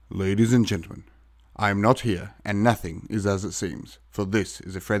Ladies and gentlemen, I am not here, and nothing is as it seems, for this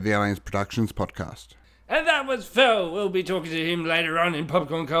is a Fred the Aliens Productions podcast. And that was Phil. We'll be talking to him later on in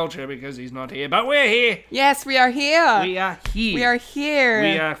Popcorn Culture because he's not here. But we're here. Yes, we are here. We are here. We are here.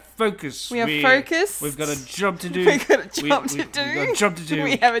 We are focused. We are focused. We've got a job to do. We've got a job to do. We've got a job to do.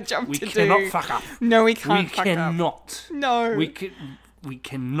 We have a job to do. We cannot fuck up. No, we can't we fuck cannot. up. No. We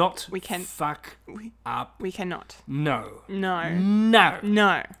cannot We can- fuck up. We cannot. No. No. No.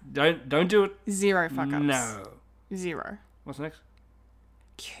 No. Don't do it. Zero fuck ups. No. Zero. What's next?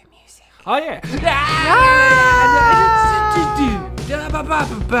 Cue music. Oh, yeah. We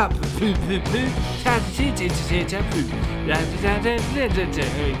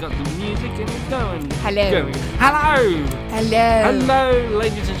got the music and it's going. Hello. Hello. Hello. Hello,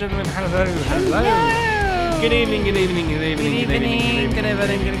 ladies and gentlemen. Hello. Hello. Good evening, good evening, good evening, Good evening. Good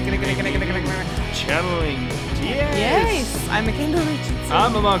evening. Channeling. Yes. I'm Mackenzie Richardson.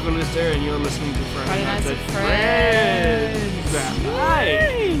 I'm Michael Lister and you're listening to Friday Nights at at Fred's. Hi.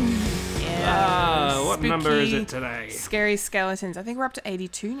 Yeah. What number is it today? Scary skeletons. I think we're up to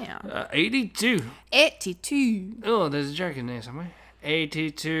 82 now. 82. 82. Oh, there's a joke in there somewhere.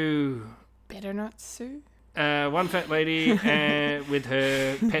 82. Better not sue. One fat lady with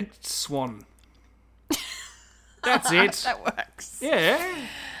her pet swan. That's it. That works. Yeah.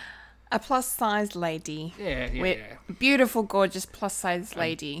 A plus-sized lady. Yeah. Beautiful, gorgeous plus-sized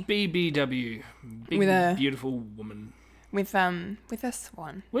lady. BBW. Big, With a- beautiful woman. With a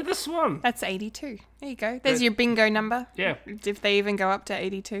swan. With a swan. That's 82. There you go. There's your bingo number. Yeah. If they even go up to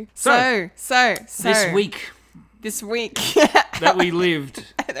 82. So, So. This week This week. that we lived.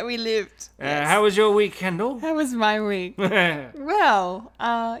 that we lived. Yes. How was your week, Kendall? How was my week? Well,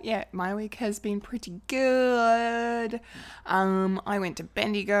 yeah, my week has been pretty good. I went to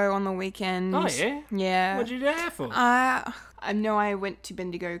Bendigo on the weekend. Oh, yeah? Yeah. What'd you do that for? I know I went to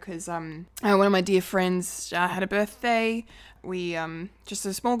Bendigo because one of my dear friends had a birthday. We just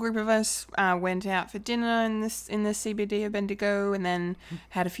a small group of us went out for dinner in the CBD of Bendigo, and then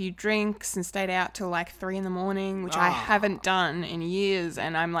had a few drinks and stayed out till like 3 a.m, which I haven't done in years,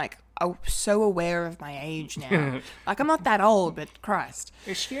 and I'm like so aware of my age now. Like I'm not that old, but Christ.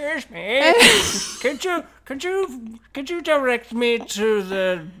 Excuse me. Could you direct me to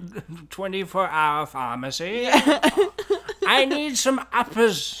the 24-hour pharmacy? I need some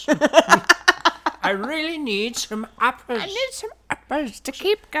uppers. I really need some uppers. I need some uppers to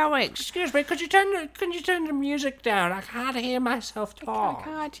keep going. Excuse me, could you turn the music down? I can't hear myself I talk.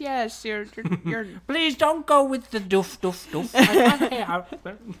 can't. Yes, you're. Please don't go with the doof. I can't hear.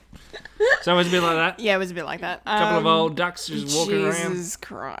 So it was a bit like that. Yeah, it was a bit like that. Couple of old ducks just walking around. Jesus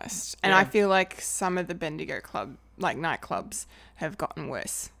Christ. And Yeah. I feel like some of the Bendigo nightclubs have gotten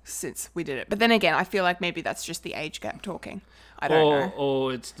worse since we did it. But then again, I feel like maybe that's just the age gap talking. I don't know.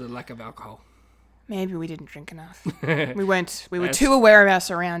 Or it's the lack of alcohol. Maybe we didn't drink enough. We were too aware of our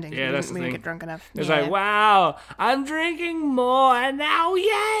surroundings. Yeah, that's the we thing. didn't get drunk enough. It's Yeah. like, wow, I'm drinking more, and now,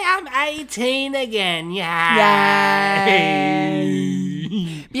 I'm 18 again.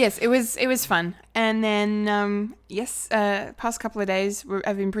 Yay! Yes, it was fun. And then past couple of days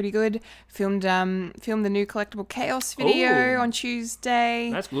have been pretty good. Filmed the new Collectible Chaos video Ooh. on Tuesday.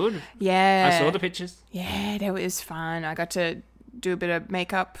 That's good. Yeah. I saw the pictures. Yeah, that was fun. I got to do a bit of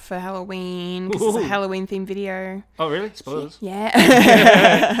makeup for Halloween because it's a Ooh. Halloween themed video. Oh, really? Spoilers.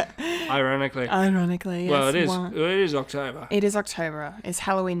 Yeah. Ironically. Ironically, yes. Well, it is. Well, It is October. it is October. It's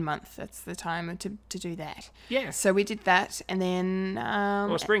Halloween month. That's the time to do that. Yes. So we did that, and then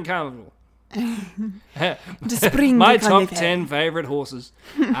Or Spring Carnival. the spring. My Carnival. top 10 favourite horses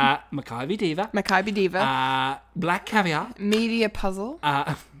are Maccabi Diva, Maccabi Diva, Black Caviar, Media Puzzle.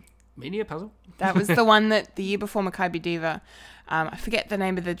 Media Puzzle. That was the one that the year before Maccabi Diva. I forget the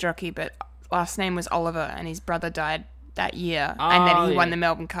name of the jockey, but last name was Oliver, and his brother died that year, and then he won the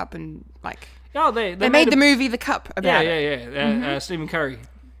Melbourne Cup, and like Oh, they made the movie The Cup about Yeah, it. yeah. Stephen Curry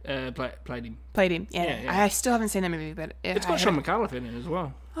played him. Played him. Yeah. Yeah. I still haven't seen that movie, but It's got Sean McAuliffe in it as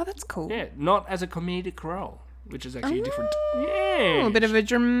well. Oh, that's cool. Yeah, not as a comedic role, which is actually different. Oh, Yeah. a bit of a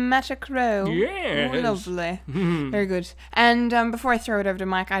dramatic role. Yes. Oh, lovely. Very good. And before I throw it over to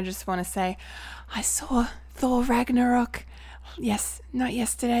Mike, I just want to say I saw Thor Ragnarok. Yes, not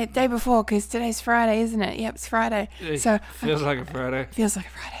yesterday, the day before, because today's Friday, isn't it? Yep, it's Friday. So Feels like a Friday. feels like a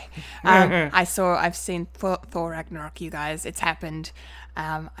Friday. I've seen Thor Ragnarok, you guys. It's happened.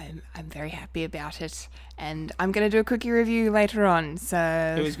 I'm very happy about it, and I'm gonna do a quickie review later on. So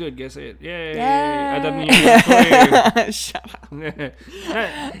It was good, guess it. Yay. Yay. I didn't use it shut up.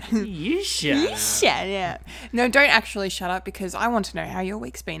 for you. You shut up. Shut up. No, don't actually shut up, because I want to know how your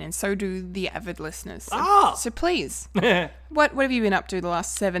week's been, and so do the avid listeners. So, Oh. so please, what have you been up up to the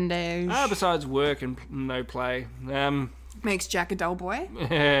last 7 days? Besides work and no play. Makes Jack a dull boy.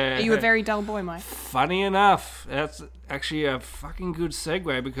 Are Are you a very dull boy, Mike? Funny enough, that's actually a fucking good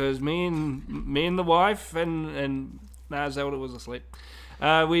segue because me and the wife and Zelda was asleep.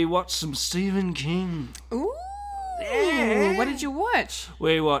 We watched some Stephen King. Ooh. Yeah. What did you watch?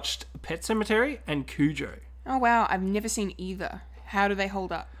 We watched Pet Sematary and Cujo. Oh, wow. I've never seen either. How do they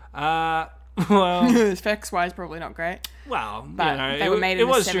hold up? Well, Effects-wise, probably not great. well, But you know, they were made in it the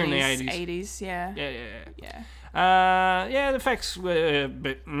was 70s, during the 80s. 80s, yeah. Yeah. Yeah. The effects were a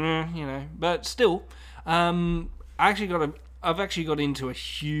bit, you know, but still, I've actually got into a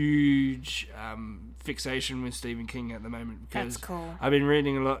huge fixation with Stephen King at the moment because That's cool. I've been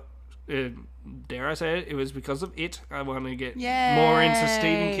reading a lot. Dare I say it? It was because of it. I want to get Yay. more into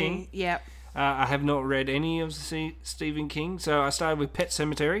Stephen King. Yep. I have not read any of Stephen King, so I started with Pet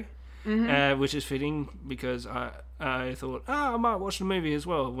Sematary, which is fitting because I thought, I might watch the movie as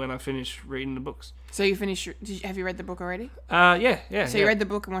well when I finish reading the books. So you finished... have you read the book already? Yeah. So you read the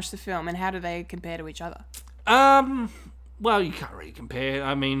book and watched the film, and how do they compare to each other? Well, you can't really compare.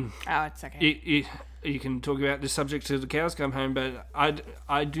 I mean, Oh, it's okay. you can talk about this subject till the cows come home, but I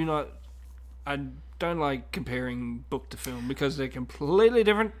don't like comparing book to film because they're completely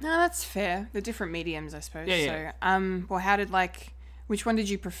different. No, that's fair. They're different mediums, I suppose. Yeah. So, well, how did which one did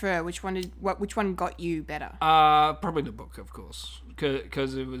you prefer? Which one got you better? Probably the book, of course,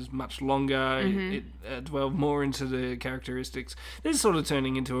 because it was much longer. It dwelled more into the characteristics. This is sort of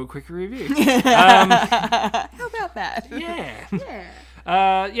turning into a quick review. How about that? Yeah,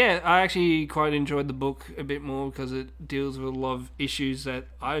 I actually quite enjoyed the book a bit more because it deals with a lot of issues that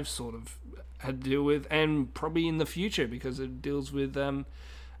I've sort of had to deal with, and probably in the future because it deals with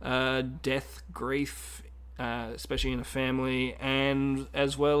death, grief, especially in a family, and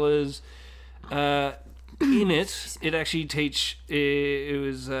as well as in it actually it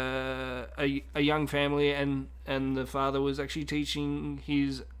was a young family, and the father was actually teaching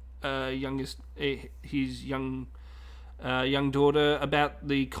his young daughter about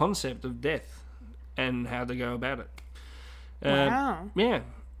the concept of death and how to go about it. Wow. Yeah.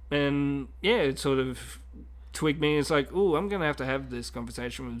 And yeah, it sort of twigged me. It's like, oh, I'm going to have this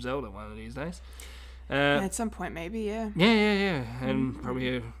conversation with Zelda one of these days. At some point, maybe, yeah. Yeah. And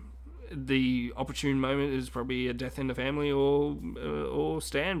probably the opportune moment is probably a death in the family, or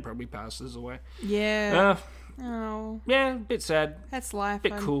Stan probably passes away. Yeah. Yeah, a bit sad, That's life.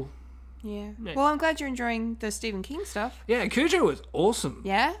 bit cool. Yeah. Yeah. Well, I'm glad you're enjoying the Stephen King stuff. Yeah, Cujo was awesome.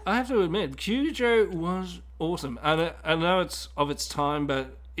 Yeah? I have to admit, Cujo was awesome. I know it's of its time,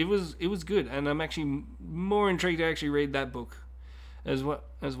 but it was good, and I'm actually more intrigued to actually read that book as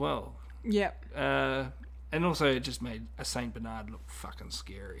well. Yep. And also, it just made a Saint Bernard look fucking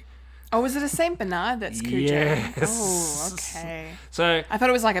scary. Oh, was it a Saint Bernard that's Cujo? Yes. Oh, okay. So I thought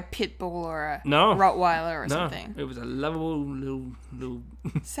it was like a pit bull or a No. Rottweiler or no, something. it was a lovable little.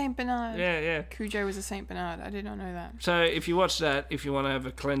 Saint Bernard. Yeah. Cujo was a Saint Bernard. I did not know that. So if you watch that, if you want to have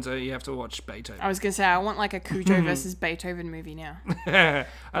a cleanser, you have to watch Beethoven. I was going to say, I want like a Cujo versus Beethoven movie now. I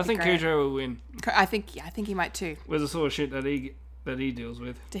think great. Cujo will win I think he might too. with the sort of shit that he deals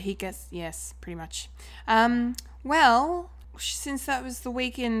with. He gets, yes, pretty much. Well, since that was the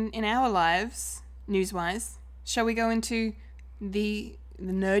week in our lives, news-wise, shall we go into the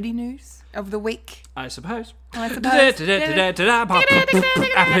nerdy news of the week? I suppose. I suppose. News.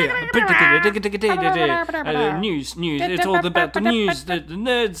 It's all about the news. The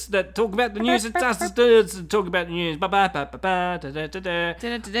nerds that talk about the news. It's us nerds that talk about the news.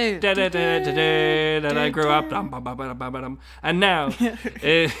 That I grew up. And now,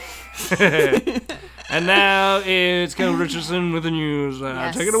 and now it's Kendall Richardson with the news.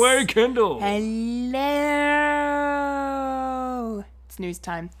 Yes. Take it away, Kendall. Hello. It's news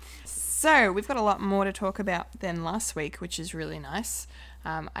time. So, we've got a lot more to talk about than last week, which is really nice.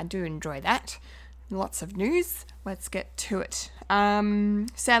 I do enjoy that. Lots of news. Let's get to it.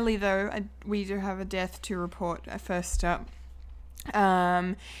 Sadly, though, we do have a death to report first up.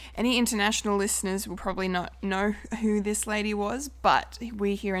 Any international listeners will probably not know who this lady was, but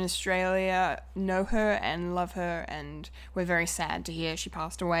we here in Australia know her and love her, and we're very sad to hear she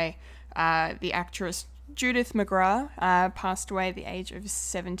passed away. The actress Judith McGrath passed away at the age of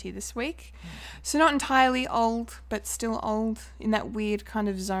 70 this week. So not entirely old, but still old, in that weird kind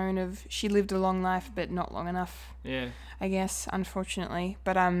of zone of she lived a long life, but not long enough. Yeah. I guess, unfortunately.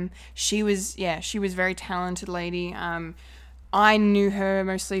 But she was a very talented lady. I knew her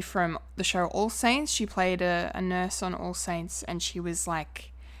mostly from the show All Saints. She played a nurse on All Saints, and she was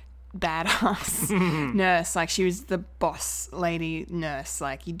like badass nurse. Like, she was the boss lady nurse.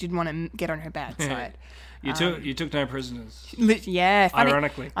 Like, you didn't want to get on her bad side. You took no prisoners. Yeah, funny.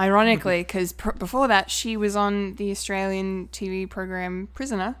 Ironically. Because before that, she was on the Australian TV program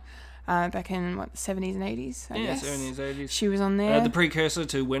Prisoner, back in the 70s and 80s. I guess. 70s, 80s. She was on there. The precursor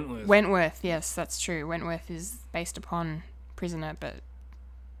to Wentworth. Wentworth, yes, that's true. Wentworth is based upon Prisoner, but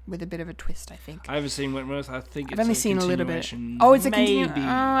with a bit of a twist, I think. I haven't seen Wentworth. I think I've only seen a little bit. Oh, it's a continuation.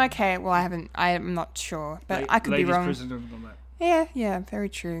 Oh, okay. Well, I'm not sure, but I could be wrong. Prisoner on that. Yeah, very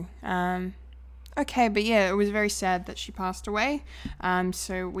true. Okay, but yeah, it was very sad that she passed away.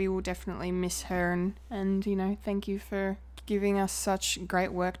 So we will definitely miss her, and thank you for giving us such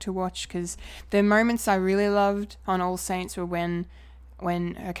great work to watch, because the moments I really loved on All Saints were when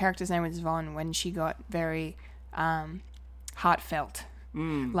her character's name was Vaughn, when she got very heartfelt.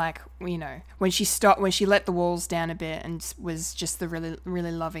 Like, when she stopped, when she let the walls down a bit and was just the really,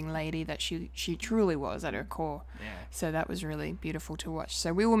 really loving lady that she truly was at her core. Yeah. So that was really beautiful to watch.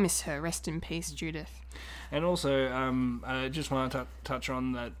 So we will miss her. Rest in peace, Judith. And also, I just want to touch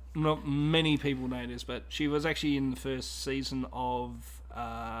on that. Not many people know this, but she was actually in the first season of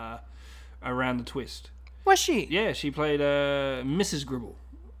Around the Twist. Was she? Yeah, she played Mrs. Gribble.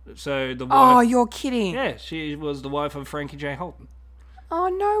 So the wife. Oh, you're kidding. Yeah, she was the wife of Frankie J. Holton. Oh,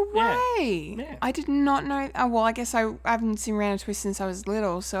 no way. Yeah. I did not know. Oh, well, I guess I haven't seen Round a Twist since I was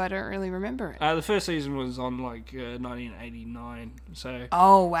little, so I don't really remember it. The first season was on, 1989, so...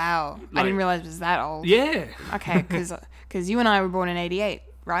 Oh, wow. I didn't realise it was that old. Yeah. Okay, because you and I were born in 88,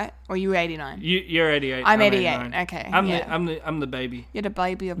 right? Or you were 89? You're 88. I'm 88, okay. I'm the baby. You're the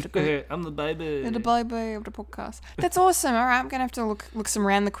baby of the group. I'm the baby. You're the baby of the podcast. That's awesome. All right, I'm going to have to look some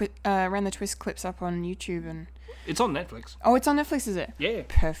Round the Twist clips up on YouTube and... It's on Netflix. Oh, it's on Netflix, is it? Yeah.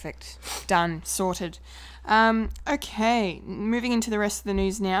 Perfect. Done. Sorted. Okay, moving into the rest of the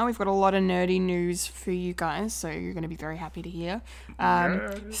news now. We've got a lot of nerdy news for you guys, so you're going to be very happy to hear.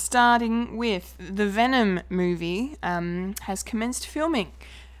 Starting with the Venom movie has commenced filming.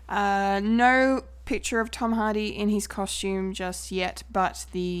 No picture of Tom Hardy in his costume just yet, but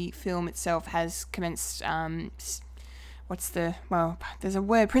the film itself has commenced... there's a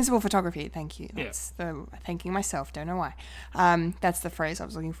word, principal photography, thank you. That's thanking myself, don't know why. That's the phrase I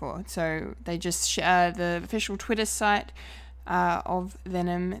was looking for. So they just, the official Twitter site of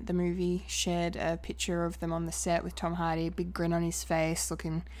Venom, the movie, shared a picture of them on the set with Tom Hardy, a big grin on his face,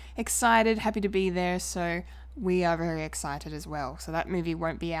 looking excited, happy to be there, so we are very excited as well. So that movie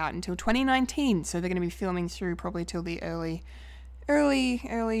won't be out until 2019, so they're going to be filming through probably till the early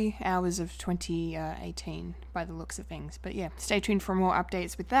hours of 2018 by the looks of things. But yeah, stay tuned for more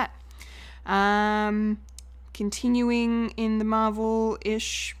updates with that. Continuing in the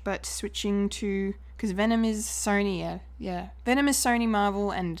Marvel-ish, but switching to... Because Venom is Sony, yeah. Venom is Sony,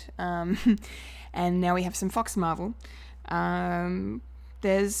 Marvel, and now we have some Fox Marvel.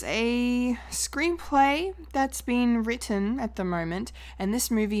 There's a screenplay that's been written at the moment, and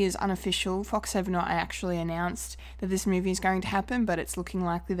this movie is unofficial. Fox have not actually announced that this movie is going to happen, but it's looking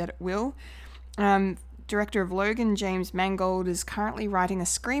likely that it will. Director of Logan, James Mangold, is currently writing a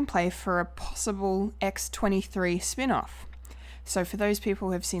screenplay for a possible X-23 spin-off. So for those people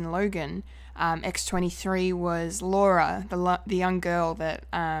who have seen Logan, X-23 was Laura, the young girl that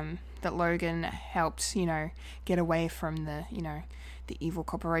Logan helped, get away from the evil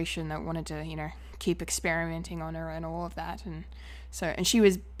corporation that wanted to, keep experimenting on her and all of that. And she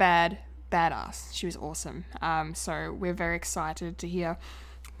was badass. She was awesome. So we're very excited to hear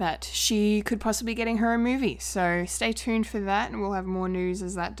that she could possibly be getting her own movie. So stay tuned for that, and we'll have more news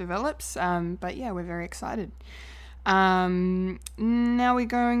as that develops. But yeah, we're very excited. Now we're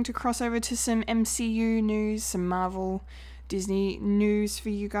going to cross over to some MCU news, some Marvel, Disney news for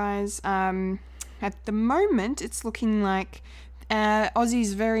you guys. At the moment, it's looking like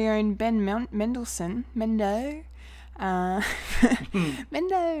Aussie's very own Ben Mendelsohn, Mendo,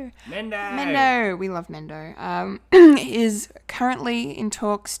 we love Mendo, is currently in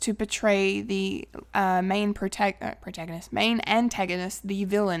talks to portray the main antagonist, the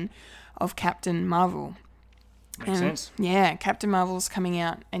villain of Captain Marvel. Makes sense. Yeah, Captain Marvel's coming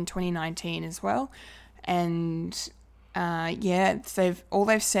out in 2019 as well, and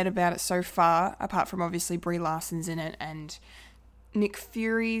they've said about it so far, apart from obviously Brie Larson's in it and Nick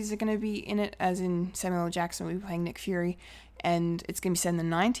Fury's going to be in it, as in Samuel L. Jackson will be playing Nick Fury, and it's going to be set in the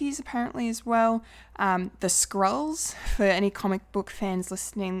 90s apparently as well. The Skrulls, for any comic book fans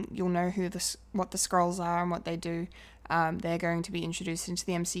listening, you'll know what the Skrulls are and what they do. They're going to be introduced into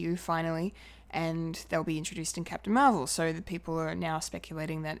the MCU finally, and they'll be introduced in Captain Marvel. So the people are now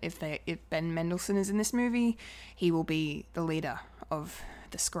speculating that if Ben Mendelsohn is in this movie, he will be the leader of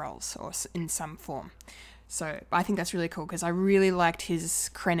the Skrulls, or in some form. So I think that's really cool because I really liked his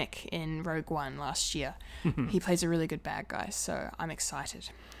Krennic in Rogue One last year. He plays a really good bad guy, so I'm excited.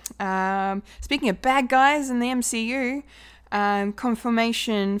 Speaking of bad guys in the MCU,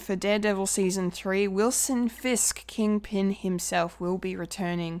 confirmation for Daredevil Season 3, Wilson Fisk, Kingpin himself, will be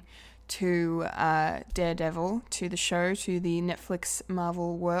returning to Daredevil, to the show, to the Netflix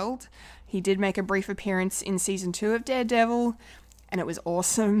Marvel world. He did make a brief appearance in Season 2 of Daredevil, and it was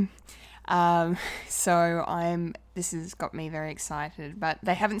awesome. This has got me very excited, but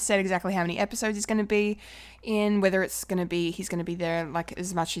they haven't said exactly how many episodes he's going to be in, whether he's going to be there like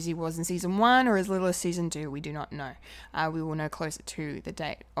as much as he was in Season 1 or as little as Season 2, we do not know. We will know closer to the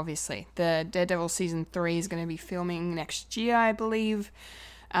date, obviously. The Daredevil Season 3 is going to be filming next year, I believe,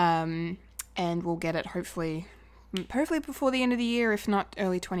 and we'll get it hopefully before the end of the year, if not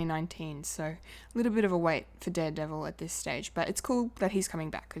early 2019. So a little bit of a wait for Daredevil at this stage, but it's cool that he's coming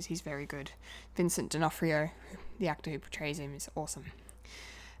back because he's very good. Vincent D'Onofrio, the actor who portrays him, is awesome.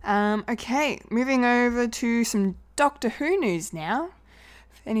 Okay, moving over to some Doctor Who news now.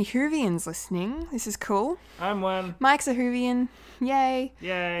 If any Whovians listening, this is cool. I'm one. Mike's a Whovian. Yay.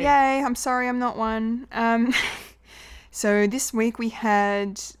 Yay. Yay, I'm sorry I'm not one. So this week we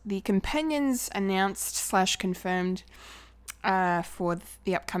had the companions announced / confirmed for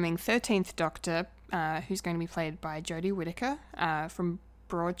the upcoming 13th Doctor, who's going to be played by Jodie Whittaker from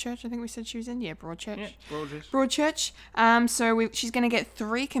Broadchurch. I think we said she was in. Yeah, Broadchurch. Yeah, Broadchurch. She's going to get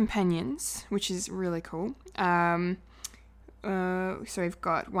 3 companions, which is really cool. So we've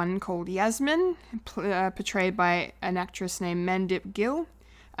got one called Yasmin, portrayed by an actress named Mandip Gill.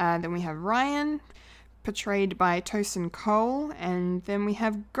 Then we have Ryan, portrayed by Tosin Cole, and then we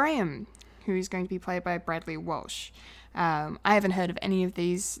have Graham, who is going to be played by Bradley Walsh. I haven't heard of any of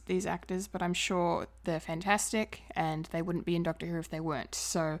these actors, but I'm sure they're fantastic, and they wouldn't be in Doctor Who if they weren't.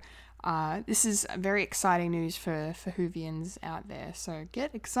 So this is very exciting news for Whovians out there. So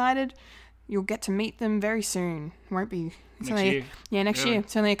get excited. You'll get to meet them very soon. Won't be next year. Yeah, next year.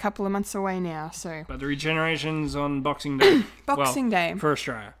 It's only a couple of months away now. So. But the regeneration's on Boxing Day. Boxing Day for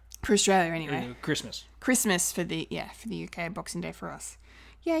Australia. For Australia, anyway. Christmas for the UK, Boxing Day for us.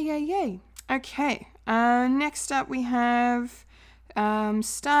 Yay. Okay, next up we have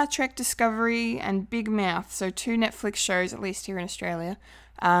Star Trek Discovery and Big Mouth. So 2 Netflix shows, at least here in Australia,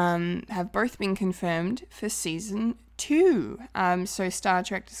 have both been confirmed for Season 2. So Star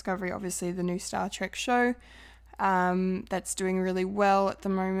Trek Discovery, obviously the new Star Trek show, that's doing really well at the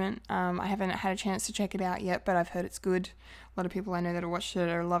moment. I haven't had a chance to check it out yet, but I've heard it's good. A lot of people I know that have watched it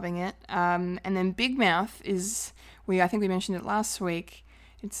are loving it. And then Big Mouth is, I think we mentioned it last week.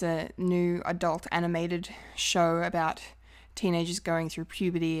 It's a new adult animated show about teenagers going through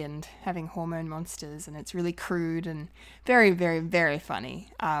puberty and having hormone monsters, and it's really crude and very, very, very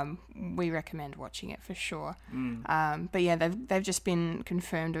funny. We recommend watching it for sure. But yeah, they've just been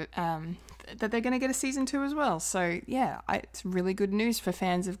confirmed that they're going to get a Season 2 as well. So yeah, it's really good news for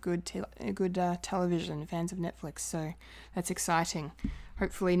fans of good television, fans of Netflix. So that's exciting.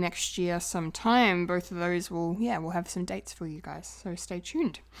 Hopefully next year sometime, both of those we'll have some dates for you guys. So stay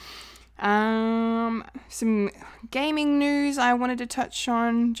tuned. Some gaming news I wanted to touch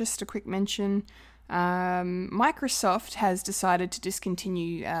on, just a quick mention. Microsoft has decided to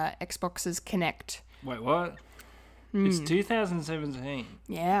discontinue Xbox's Kinect. Wait, what? It's 2017.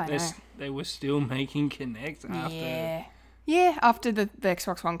 Yeah, I know. They were still making Kinect after... Yeah, after the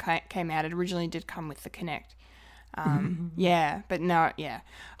Xbox One came out. It originally did come with the Kinect. But no,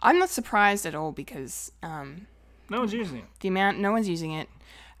 I'm not surprised at all because... no one's using it. No one's using it.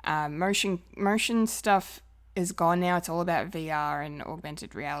 Motion stuff is gone now. It's all about VR and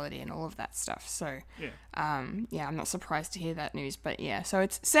augmented reality and all of that stuff. So, I'm not surprised to hear that news. But yeah, so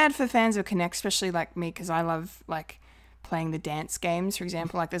it's sad for fans of Kinect, especially like me, because I love like playing the dance games. For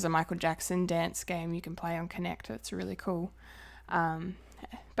example, like there's a Michael Jackson dance game you can play on Kinect. It's really cool.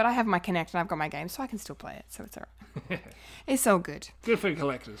 But I have my Kinect and I've got my game, so I can still play it. So it's all right. It's all good. Good for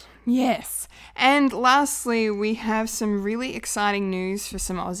collectors. Yes. And lastly, we have some really exciting news for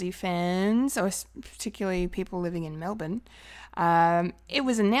some Aussie fans, or particularly people living in Melbourne. It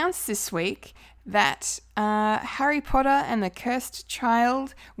was announced this week that Harry Potter and the Cursed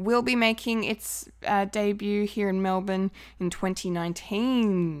Child will be making its debut here in Melbourne in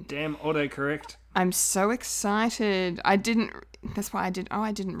 2019. Damn autocorrect. I'm so excited. I didn't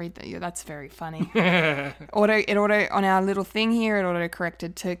read that. Yeah, that's very funny. It auto on our little thing here, it auto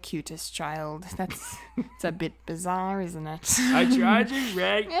corrected to Cutest Child. It's a bit bizarre, isn't it? I tried to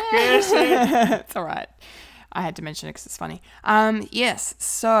write cursing. It's all right. I had to mention it because it's funny. Yes,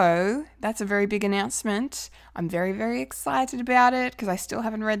 so that's a very big announcement. I'm very, very excited about it because I still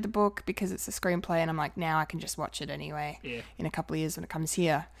haven't read the book because it's a screenplay, and I'm like, now I can just watch it anyway. Yeah. In a couple of years when it comes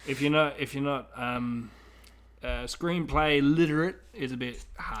here. If you're not screenplay literate, it's a bit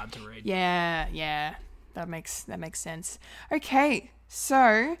hard to read. Yeah, that makes sense. Okay,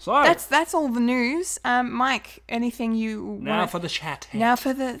 so So- that's all the news. Mike, anything you Now want? for the chat. Now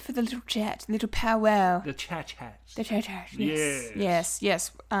for the little chat, little powwow. The chat. The chat. Yes.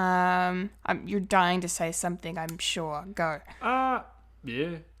 You're dying to say something, I'm sure. Go.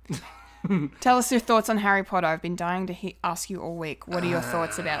 Yeah. Tell us your thoughts on Harry Potter. I've been dying to ask you all week. What are your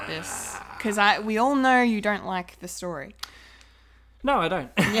thoughts about this? Because we all know you don't like the story. No, I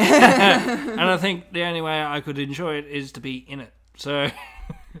don't. And I think the only way I could enjoy it is to be in it. So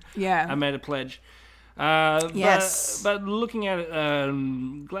Yeah. I made a pledge. Yes. But looking at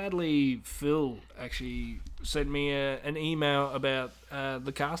it, gladly Phil actually sent me an email about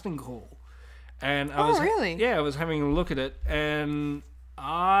the casting call. And I was, really? Yeah, I was having a look at it, and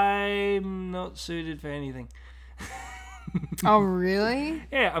I'm not suited for anything. Oh, really?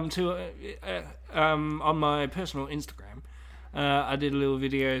 Yeah, I'm too. On my personal Instagram, I did a little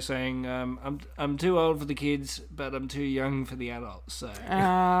video saying I'm too old for the kids, but I'm too young for the adults. So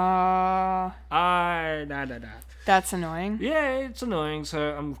Uh, no. that's annoying. Yeah, it's annoying.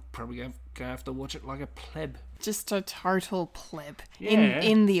 So I'm probably gonna have to watch it like a pleb. Just a total pleb Yeah.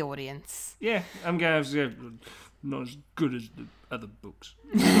 in the audience. Yeah, I'm gonna have to go. Not as good as the other books.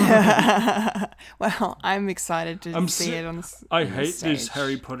 Well, I'm excited to I'm see si- it on. I on the hate this stage.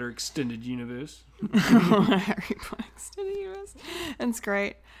 Harry Potter extended universe. Harry Potter Extended Universe. That's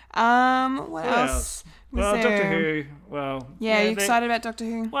great. What else? Was Well, there- Doctor Who. Well, Yeah, you they- excited about Doctor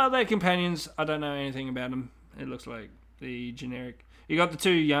Who? Well, they're companions. I don't know anything about them. It looks like the generic. You got the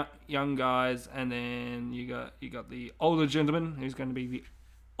two young guys, and then you got the older gentleman who's going to be the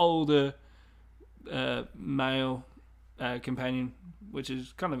older male companion, which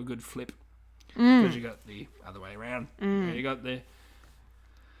is kind of a good flip because you got the other way around. Yeah, you got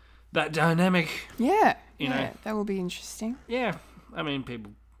that dynamic. Yeah. You yeah, know. that will be interesting. Yeah, I mean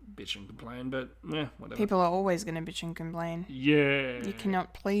people bitch and complain, but yeah, whatever. People are always going to bitch and complain. Yeah. You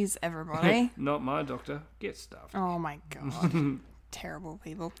cannot please everybody. Not my doctor. Get stuffed. Oh my god. Terrible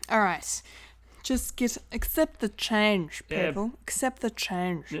people. All right. Just accept the change, Yeah. people. Accept the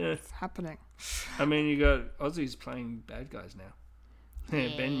change. Yeah. It's happening. I mean, you got Aussies playing bad guys now.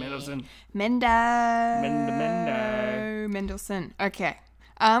 Yeah, Ben Mendelsohn. Mendelsohn. Okay.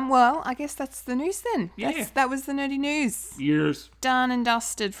 Well, I guess that's the news then. Yeah. That was the nerdy news. Years. Done and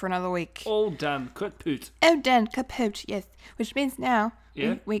dusted for another week. All done. Kaput. Oh, done. Kaput. Yes. Which means now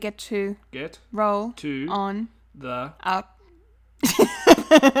Yeah. we get to Get roll to on the up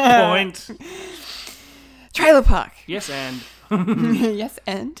point. Trailer Park. Yes, and. Yes,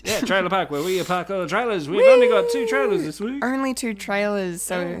 and Yeah, Trailer Park, where we park all the trailers. We've only got 2 trailers this week. only 2 trailers,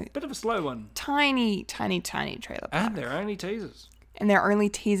 so Yeah, bit of a slow one. tiny trailer park. And they're only teasers. And they're only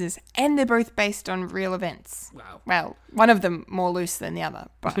teasers, and they're both based on real events. Wow. Well, one of them more loose than the other,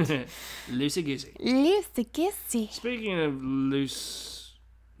 but Loosey goosey. loosey-goosey. Speaking of loose.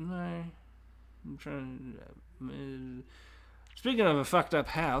 No. I'm trying. Speaking of a fucked up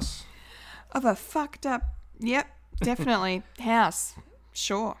house. Of a fucked up. Yep, definitely house.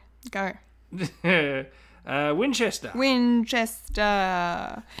 Sure, go. Winchester.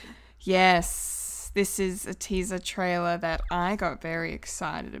 Winchester. Yes, this is a teaser trailer that I got very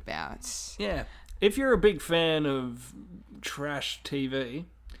excited about. Yeah. If you're a big fan of trash TV,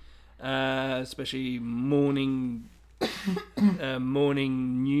 especially morning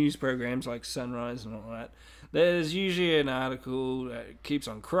news programs like Sunrise and all that, there's usually an article that keeps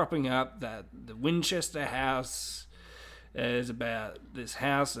on cropping up that the Winchester house is about this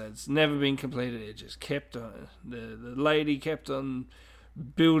house that's never been completed. It just kept on, the lady kept on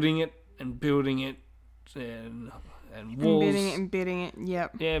building it and walls. Bidding it,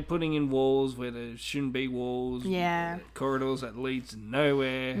 yep. Yeah, putting in walls where there shouldn't be walls. Yeah. Corridors that leads to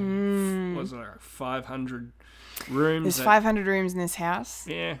nowhere. Was it like 500 rooms? There's 500 rooms in this house.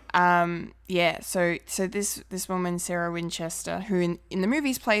 Yeah. Yeah, so this woman, Sarah Winchester, who in the movie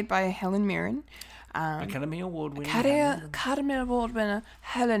is played by Helen Mirren. Academy Award winner. Academy Award winner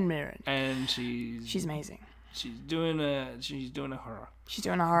Helen Mirren. And she's amazing. She's doing a horror. She's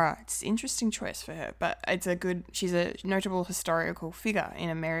doing a horror. It's an interesting choice for her, but she's a notable historical figure in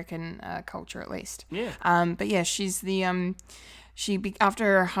American culture, at least. Yeah. But yeah, she's the after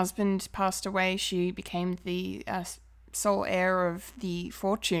her husband passed away, she became the sole heir of the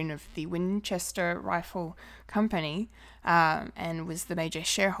fortune of the Winchester Rifle Company, and was the major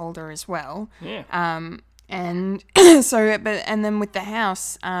shareholder as well. Yeah. And and then with the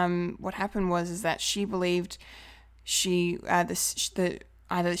house, what happened is that she believed either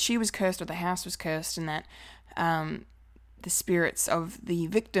she was cursed or the house was cursed, and that the spirits of the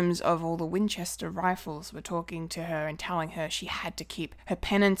victims of all the Winchester rifles were talking to her and telling her she had to keep her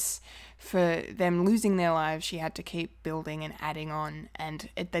penance for them losing their lives. She had to keep building and adding on, and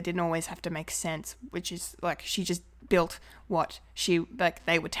they didn't always have to make sense, which is like she just built what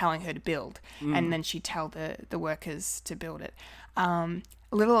they were telling her to build, and then she'd tell the workers to build it. A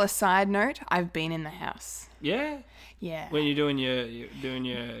little aside note, I've been in the house. Yeah? Yeah. When you're doing your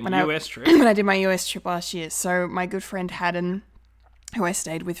US trip. When I did my US trip last year. So my good friend Haddon, who I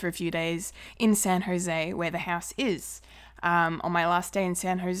stayed with for a few days in San Jose, where the house is. On my last day in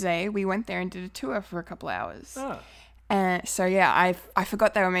San Jose, we went there and did a tour for a couple hours. Oh. So yeah, I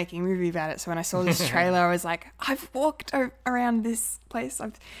forgot they were making a movie about it. So when I saw this trailer, I was like, I've walked around this place.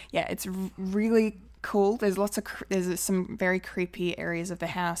 It's really cool. There's some very creepy areas of the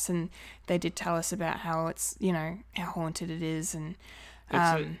house, and they did tell us about how it's, how haunted it is, and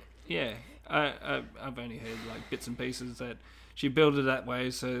I've only heard like bits and pieces that she built it that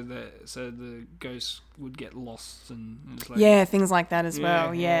way so the ghosts would get lost, and it's like, things like that as well.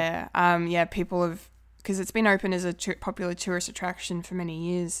 People have, because it's been open as a popular tourist attraction for many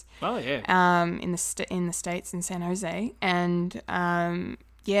years. Oh yeah. In the States, in San Jose, and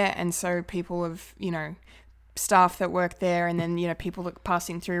and so people have, staff that work there, and then, people that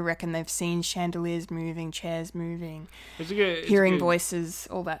passing through reckon they've seen chandeliers moving, chairs moving, hearing voices,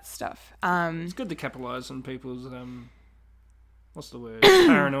 all that stuff. It's good to capitalise on people's, what's the word?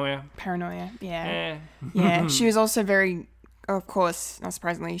 Paranoia. Paranoia, yeah. Yeah, she was also very, of course, not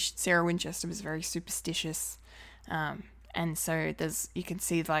surprisingly, Sarah Winchester was very superstitious. And so you can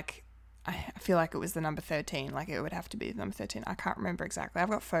see, like, I feel like it was the number 13. Like, it would have to be the number 13. I can't remember exactly. I've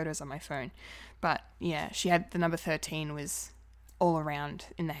got photos on my phone. But, yeah, she had the number 13 was all around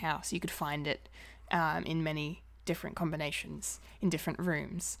in the house. You could find it in many different combinations in different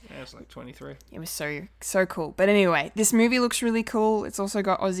rooms. Yeah, it's like 23. It was so cool. But anyway, this movie looks really cool. It's also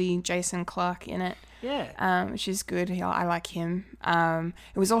got Aussie Jason Clarke in it. Yeah. Which is good. I like him.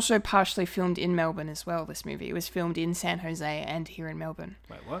 It was also partially filmed in Melbourne as well, this movie. It was filmed in San Jose and here in Melbourne.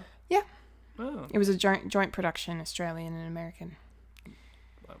 Wait, what? Yeah. Oh. It was a joint production, Australian and American.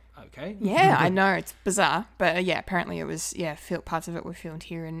 Okay. Yeah, I know, it's bizarre, but apparently it was parts of it were filmed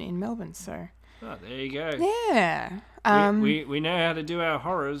here in Melbourne. So. Oh, there you go. Yeah. We know how to do our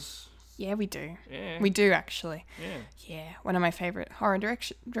horrors. Yeah, we do. Yeah. We do actually. Yeah. Yeah. One of my favourite horror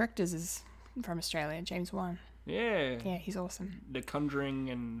directors is from Australia, James Wan. Yeah. Yeah, he's awesome. The Conjuring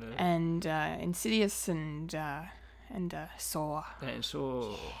and Insidious and Saw. And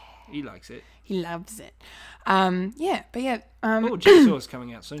Saw. He likes it. He loves it. Jigsaw's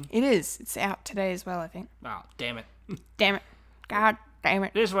coming out soon. It is. It's out today as well, I think. Oh, damn it. Damn it. God damn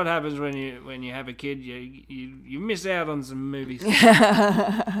it. This is what happens when you have a kid. You miss out on some movies.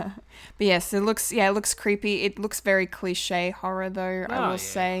 But yes, it looks creepy. It looks very cliche horror though, I will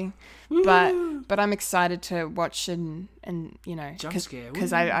say. Woo. But I'm excited to watch and jump scare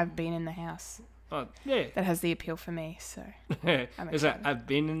because I've been in the house. Oh, yeah. That has the appeal for me, so. Is that I've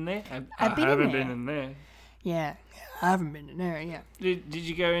been in there? I haven't been in there. Yeah, I haven't been in there. Yeah. Did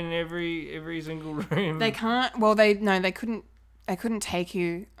you go in every single room? They can't. Well, they couldn't. They couldn't take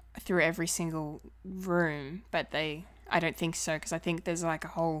you through every single room, but I don't think so, because I think there's a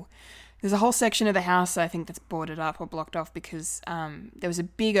whole section of the house I think that's boarded up or blocked off because there was a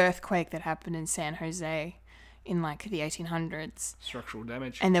big earthquake that happened in San Jose in like the 1800s. Structural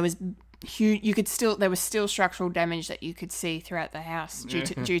damage. And there was huge. There was still structural damage that you could see throughout the house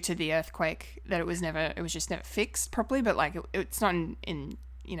due to the earthquake. That it was just never fixed properly. But like it's not in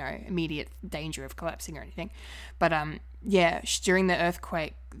immediate danger of collapsing or anything. But during the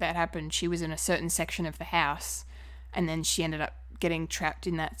earthquake that happened, she was in a certain section of the house, and then she ended up getting trapped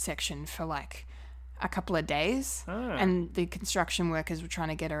in that section for like a couple of days. And the construction workers were trying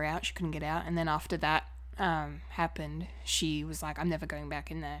to get her out. She couldn't get out, and then after that happened, she was like, I'm never going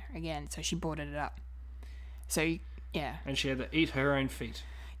back in there again, so she boarded it up. So yeah, and she had to eat her own feet.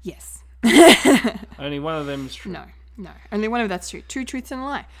 Yes. Only one of them is true. No, only one of that's true. Two truths and a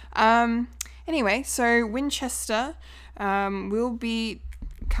lie. Anyway, so Winchester will be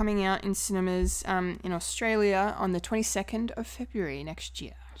coming out in cinemas in Australia on the 22nd of February next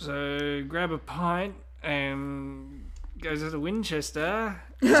year. So grab a pint and go to the Winchester.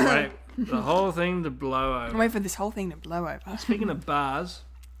 Wait the whole thing to blow over. Wait for this whole thing to blow over. Speaking of bars.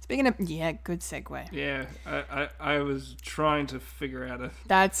 Good segue. Yeah, I was trying to figure out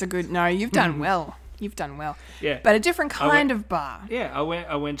That's a good... No, you've done well. You've done well. Yeah. But a different kind of bar. Yeah, I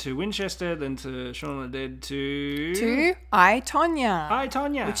went to Winchester, then to Shaun of the Dead, To I, Tonya. Hi,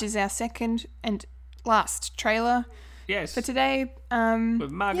 Tonya. Which is our second and last trailer yes, for today.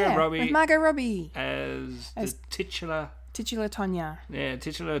 with Margot Robbie With Margot Robbie. as the titular Tonya.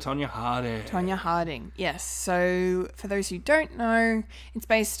 titular Tonya Harding. Tonya Harding. Yes. So for those who don't know, it's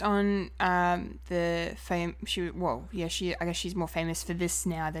based on the fame. I guess she's more famous for this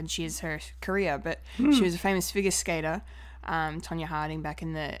now than she is her career. But she was a famous figure skater, Tonya Harding, back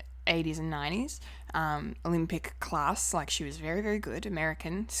in the 80s and 90s. Olympic class, like she was very, very good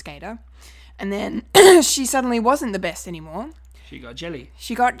American skater. And then she suddenly wasn't the best anymore. She got jelly.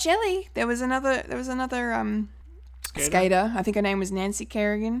 She got jelly. There was another skater. I think her name was Nancy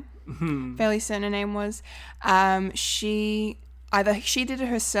Kerrigan. Fairly certain her name was. She did it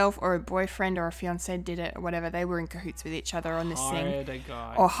herself, or a boyfriend or a fiance did it, or whatever. They were in cahoots with each other on this thing. Hired a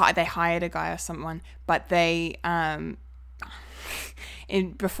guy. Or they hired a guy or someone. But they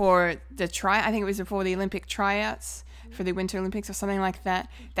before the I think it was before the Olympic tryouts for the Winter Olympics or something like that.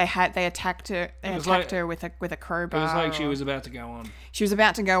 They attacked her. They attacked her with a crowbar. It was like she was about to go on. She was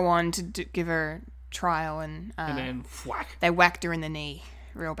about to go on to give her trial, and then whack. they whacked her in the knee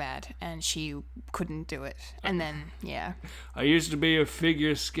real bad, and she couldn't do it. And then I used to be a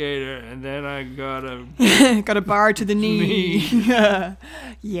figure skater, and then I got a got a bar to the knee.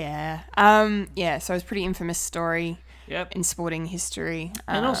 Yeah. So it's a pretty infamous story. Yep. In sporting history.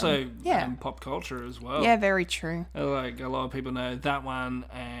 And also pop culture as well. Yeah, very true. Like, a lot of people know that one,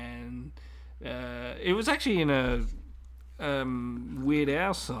 and it was actually in a Weird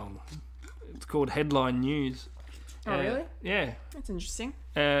Al song. It's called Headline News. Oh, really? Yeah. That's interesting.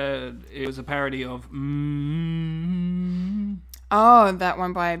 It was a parody of Oh, that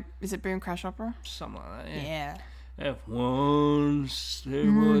one by, is it Boom Crash Opera? something like that, Yeah. If once there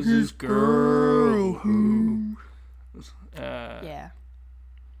was this girl who...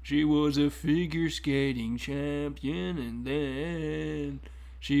 She was a figure skating champion, and then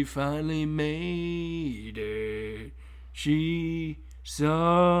she finally made it. She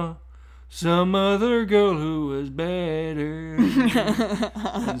saw some other girl who was better,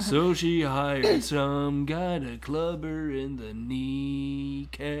 and so she hired some guy to club her in the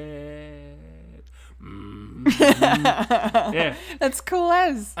kneecap. Yeah. That's cool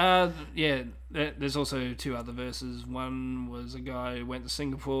as. There's also two other verses. One was a guy who went to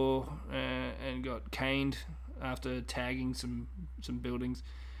Singapore and got caned after tagging some buildings.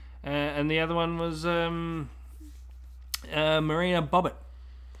 And the other one was Maria Bobbitt.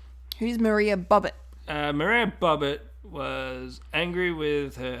 Who's Maria Bobbitt? Maria Bobbitt was angry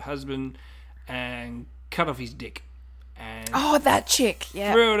with her husband and cut off his dick. And that chick.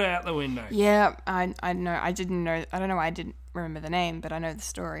 Yeah. threw it out the window. Yeah, I know. I didn't know. I don't know why I didn't remember the name, but I know the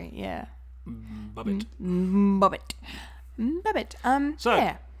story. Yeah. Bobbitt. Bobbitt. So,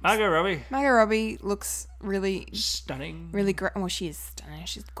 yeah. Margot Robbie. Margot Robbie looks really Stunning. really great. Well, she is stunning.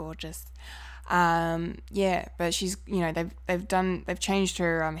 She's gorgeous. But she's, they've changed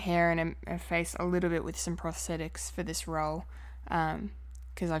her hair and her face a little bit with some prosthetics for this role.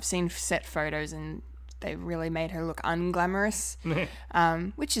 Because I've seen set photos and they really made her look unglamorous.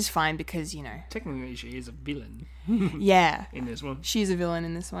 Which is fine because, Technically, she is a villain. Yeah. In this one. She's a villain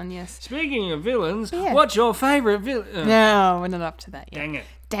in this one, yes. Speaking of villains, Yeah. what's your favourite villain? No, we're not up to that yet.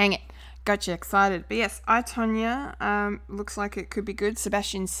 Dang it. Got you excited. But yes, I, Tonya, looks like it could be good.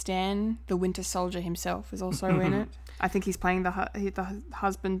 Sebastian Stan, the Winter Soldier himself, is also in it. I think he's playing the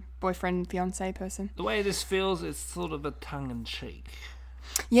husband, boyfriend, fiancé person. The way this feels, it's sort of a tongue-in-cheek.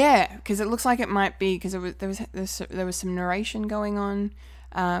 Yeah, because it looks like it might be, because there was some narration going on.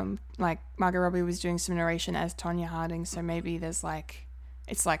 Like Margot Robbie was doing some narration as Tonya Harding, so maybe it's like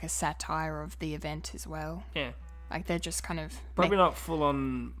a satire of the event as well. Yeah. Like they're just kind of Probably not full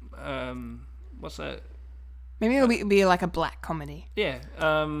on. What's that? Maybe it'll be like a black comedy. Yeah.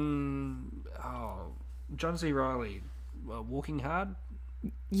 John C. Reilly, Walking Hard.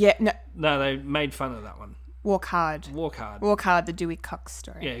 Yeah. No, they made fun of that one. Walk Hard. Walk Hard. Walk Hard, the Dewey Cox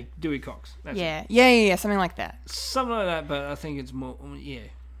story. Yeah, Dewey Cox. That's it. Yeah, something like that. Something like that, but I think it's more. Yeah.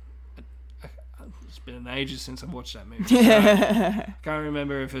 It's been ages since I've watched that movie. Can't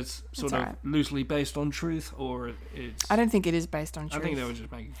remember if it's sort of loosely based on truth or it's. I don't think it is based on truth. I think they were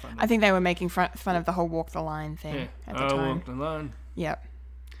just making fun of it. I think they were making fun of the whole walk the line thing at the time. I walked the line. Yep.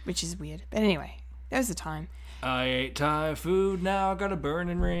 Which is weird. But anyway, there was the time. I ate Thai food, now I got a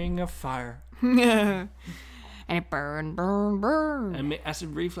burning ring of fire. And it burn. And my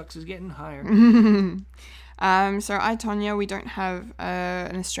acid reflux is getting higher. So I, Tonya, we don't have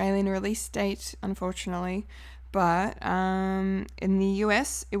an Australian release date, unfortunately. But in the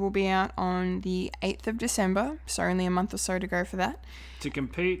US, it will be out on the 8th of December, so only a month or so to go for that. To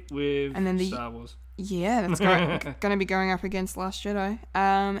compete with And then Star Wars. Yeah, that's going to be going up against Last Jedi.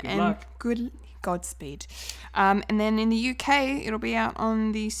 And luck. good Godspeed. And then in the UK, it'll be out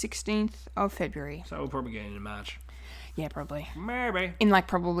on the 16th of February. So we'll probably get into March. Yeah, probably. Maybe. In like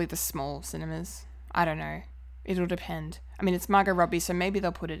probably the small cinemas. I don't know. It'll depend. I mean, it's Margot Robbie, so maybe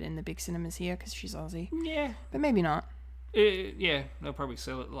they'll put it in the big cinemas here because she's Aussie. Yeah. But maybe not. Yeah, they'll probably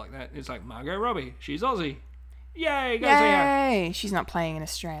sell it like that. It's like Margot Robbie. She's Aussie. Yay, go see her. Yay! She's not playing an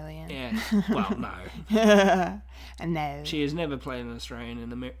Australian. Yeah. Well, no. No. She has never played an Australian in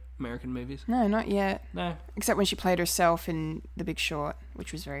the American movies. No, not yet. No. Except when she played herself in The Big Short,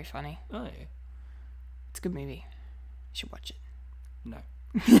 which was very funny. Oh, yeah. It's a good movie. You should watch it. No.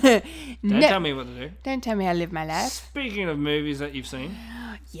 Don't Don't tell me what to do. Don't tell me I live my life. Speaking of movies that you've seen.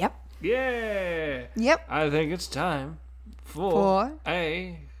 Yep. Yeah. Yep. I think it's time for For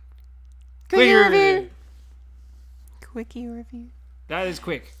a Quickie Quickie review. Quickie review. That is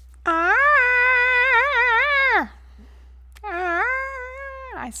quick. I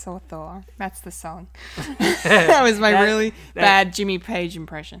saw Thor. That's the song. That was my really bad Jimmy Page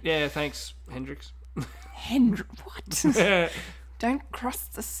impression. Yeah, thanks, Hendrix. Henry, what? Don't cross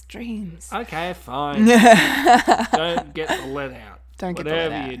the streams. Okay, fine. Don't get the let out. Don't get Whatever the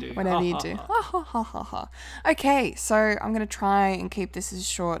let out. you do. Whatever you do. Ha ha ha ha ha. Okay, so I'm going to try and keep this as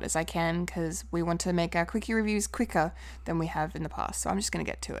short as I can because we want to make our quickie reviews quicker than we have in the past. So I'm just going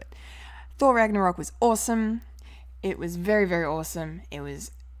to get to it. Thor Ragnarok was awesome. It was very, very awesome. It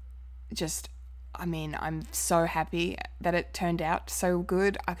was just, I mean, I'm so happy that it turned out so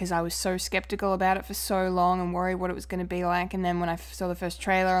good because I was so skeptical about it for so long and worried what it was going to be like. And then when I saw the first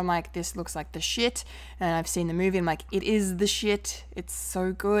trailer, I'm like, this looks like the shit. And I've seen the movie, I'm like, it is the shit. It's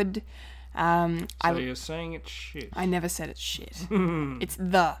so good. So you're saying it's shit. I never said it's shit. It's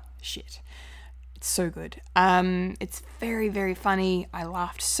the shit. It's so good. It's very, very funny. I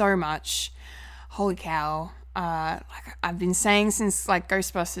laughed so much. Holy cow. Like I've been saying since like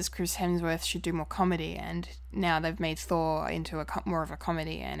Ghostbusters, Chris Hemsworth should do more comedy, and now they've made Thor into more of a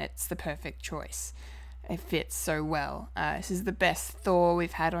comedy, and it's the perfect choice. It fits so well. This is the best Thor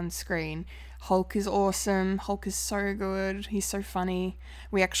we've had on screen. Hulk is awesome. Hulk is so good. He's so funny.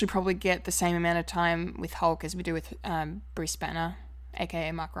 We actually probably get the same amount of time with Hulk as we do with Bruce Banner,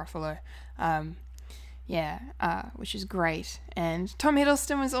 aka Mark Ruffalo. Which is great. And Tom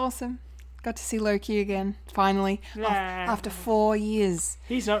Hiddleston was awesome. Got to see Loki again, finally, after 4 years.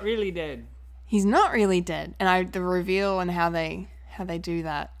 He's not really dead. He's not really dead, and the reveal and how they do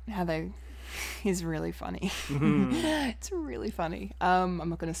that, is really funny. It's really funny. I'm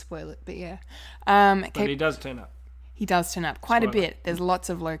not going to spoil it, but yeah. But he does turn up. He does turn up quite Spoiler. a bit. There's lots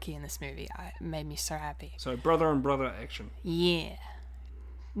of Loki in this movie. It made me so happy. So brother and brother action. Yeah.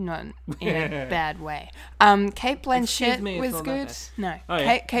 Not in a bad way. Kate Blanchett me, it's was not that good. bad. No. Oh,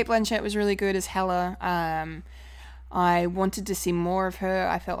 yeah. Kate Blanchett was really good as Hela. I wanted to see more of her.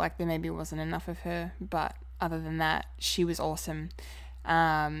 I felt like there maybe wasn't enough of her, but other than that, she was awesome.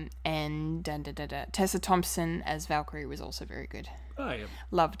 And Tessa Thompson as Valkyrie was also very good. Oh yeah.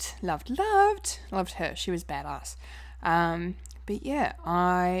 Loved her. She was badass. But yeah,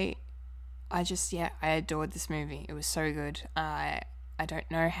 I adored this movie. It was so good. I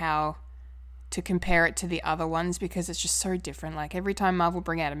don't know how to compare it to the other ones because it's just so different. Like every time Marvel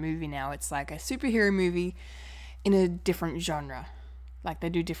bring out a movie now, it's like a superhero movie in a different genre. Like they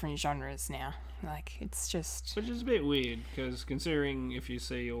do different genres now. Like it's just... Which is a bit weird because considering if you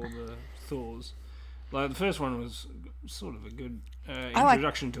see all the Thors, like the first one was sort of a good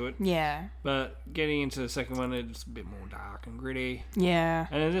introduction to it. Yeah. But getting into the second one, it's a bit more dark and gritty. Yeah.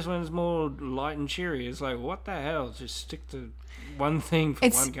 And then this one's more light and cheery. It's like, what the hell? Just stick to one thing for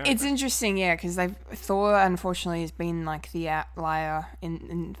one character. It's interesting, yeah, because Thor unfortunately has been like the outlier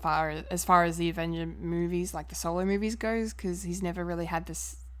as far as the Avenger movies, like the solo movies goes, because he's never really had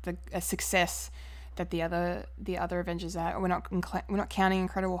a success that the other Avengers are. We're not counting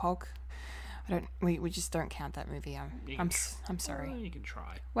Incredible Hulk. We just don't count that movie. I'm sorry. Well, you can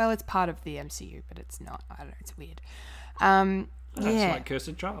try. Well, it's part of the MCU, but it's not. I don't know. It's weird. It's like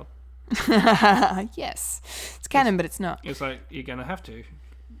Cursed Child. Yes, it's canon, but it's not. It's like you're gonna have to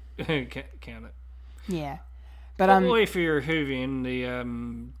count it. Yeah, but or if you're Whovian, the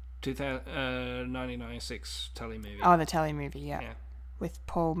 1996 telly movie. Oh, the telly movie, yeah. with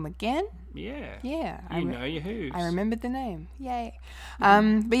Paul McGann. Yeah. Yeah, You know your who's. I remembered the name. Yay.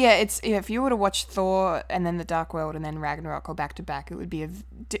 But yeah, if you were to watch Thor and then The Dark World and then Ragnarok all back to back, it would be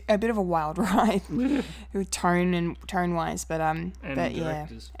a bit of a wild ride, tone wise. But but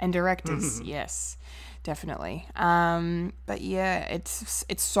directors. yeah, and directors, yes, definitely. But yeah, it's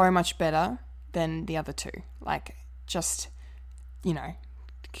so much better than the other two. Like just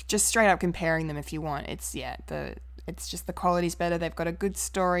straight up comparing them if you want. It's just the quality's better. They've got a good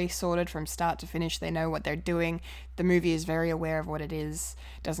story sorted from start to finish. They know what they're doing. The movie is very aware of what it is.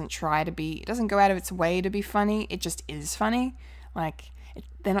 It doesn't go out of its way to be funny. It just is funny. Like,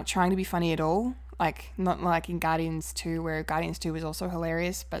 they're not trying to be funny at all. Like, not like in Guardians 2, where Guardians 2 was also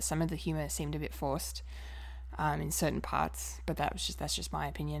hilarious, but some of the humor seemed a bit forced in certain parts. But that's just my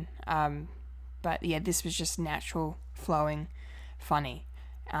opinion. But yeah, this was just natural, flowing, funny.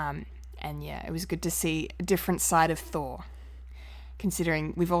 And yeah, it was good to see a different side of Thor.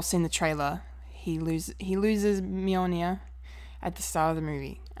 Considering we've all seen the trailer, he loses Mjolnir at the start of the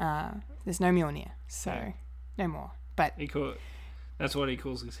movie. There's no Mjolnir, so no more. But that's what he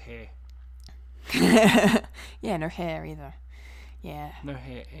calls his hair. yeah, no hair either. Yeah. No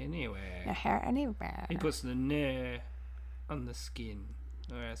hair anywhere. No hair anywhere. He puts the nair on the skin,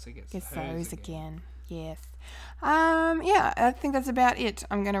 or else it gets hose again. Yes. Yeah, I think that's about it.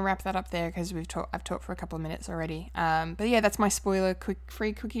 I'm going to wrap that up there because I've talked for a couple of minutes already. But yeah, that's my spoiler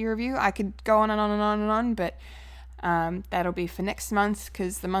free quickie review. I could go on and on and on and on, but that'll be for next month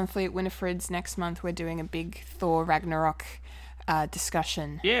because the monthly at Winifred's next month we're doing a big Thor Ragnarok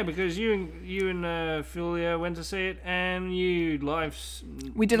discussion. Yeah, because you and Philia went to see it, and you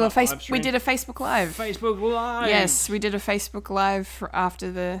we did a Facebook Live. Facebook Live. Yes, we did a Facebook Live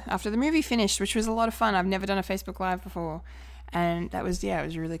after the movie finished, which was a lot of fun. I've never done a Facebook Live before, and it was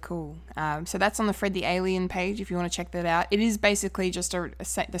really cool. So that's on the Fred the Alien page if you want to check that out. It is basically just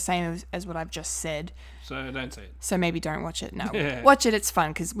the same as what I've just said. So don't see it. So maybe don't watch it. No, watch it. It's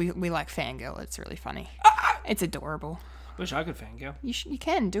fun because we like fangirl. It's really funny. It's adorable. Wish I could fangirl. You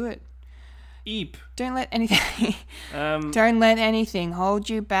can do it. Eep. Don't let anything. Don't let anything hold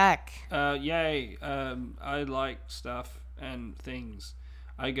you back. Yay. I like stuff and things.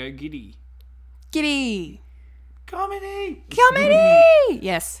 I go giddy. Giddy. Comedy.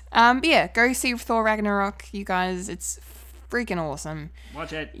 Yes. Yeah. Go see Thor Ragnarok, you guys. It's freaking awesome.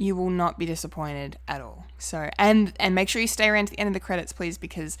 Watch it. You will not be disappointed at all. So and make sure you stay around to the end of the credits, please,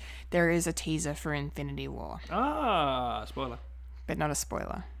 because there is a teaser for Infinity War. Spoiler. But not a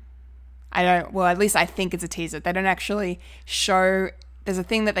spoiler. At least I think it's a teaser. They don't actually show. There's a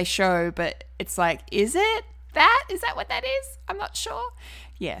thing that they show, but it's like, is it that? Is that what that is? I'm not sure.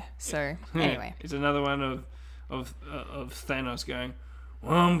 Yeah. So anyway, it's another one of Thanos going,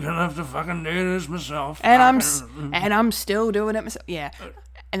 well, I'm gonna have to fucking do this myself. And I'm still doing it myself. Yeah.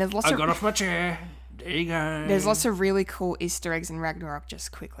 And there's lots I got off my chair. There you go. There's lots of really cool Easter eggs in Ragnarok,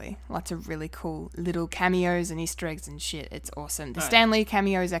 just quickly. Lots of really cool little cameos and Easter eggs and shit. It's awesome. The Stan Lee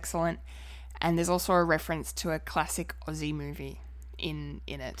cameo is excellent. And there's also a reference to a classic Aussie movie in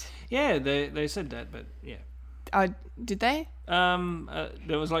it. Yeah, they said that, but yeah. Did they?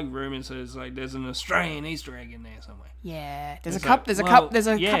 There was like rumors. There's an Australian Easter egg in there somewhere. Yeah, there's a couple of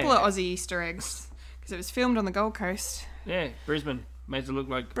Aussie Easter eggs because it was filmed on the Gold Coast. Yeah, Brisbane made it look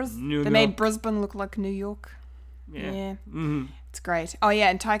like New York. They made Brisbane look like New York. Yeah. Mm-hmm. It's great. Oh yeah,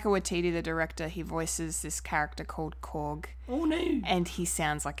 and Taika Waititi, the director, he voices this character called Korg. Oh no! And he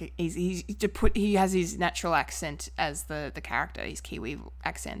sounds like he has his natural accent as the character, his Kiwi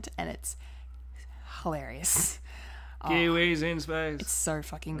accent, and it's hilarious. Kiwis in space. It's so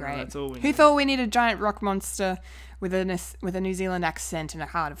fucking great. That's all we need. Who thought we needed a giant rock monster with a New Zealand accent and a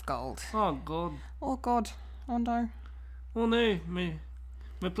heart of gold? Oh god. Oh god. Oh no. Oh no.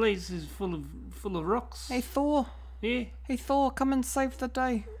 My place is full of rocks. Hey Thor. Yeah. Hey Thor, come and save the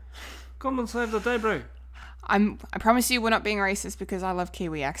day. Come and save the day, bro. I promise you we're not being racist because I love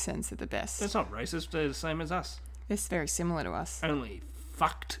Kiwi accents. They're the best. That's not racist. They're the same as us. It's very similar to us. Only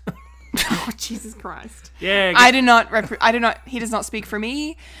fucked. Oh, Jesus Christ. Yeah. I do not, he does not speak for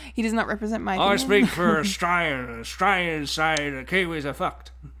me. He does not represent my opinion. I speak for Australian. Australians say the Kiwis are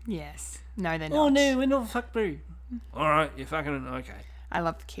fucked. Yes. No, they're not. Oh, no, we're not fucked, bro. Alright, you're fucking okay. I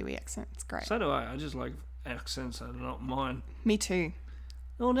love the Kiwi accent. It's great. So do I. I just like accents that are not mine. Me too.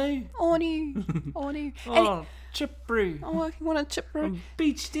 Oh, no. Oh, no. Oh, no. Oh, chip, bro. Oh, you want a chip, bro?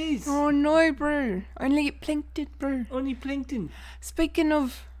 Beach days. Oh, no, bro. Only get plankton, bro. Only plankton. Speaking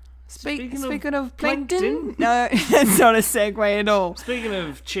of plankton? No, that's not a segue at all. Speaking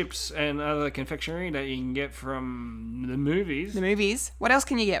of chips and other confectionery that you can get from the movies. What else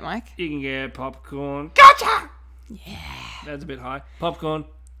can you get, Mike? You can get popcorn. Gotcha! Yeah. That's a bit high. Popcorn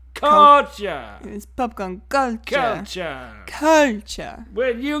culture. It's popcorn culture. Culture. Culture.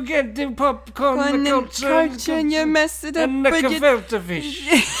 When you get the popcorn, When the in culture, culture and you mess it up, and the but you... gefilte fish.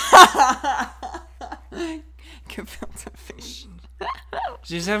 Gefilte fish.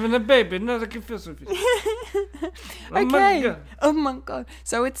 She's having a baby, not a gefilte fish. Oh my Okay. God. Oh my god.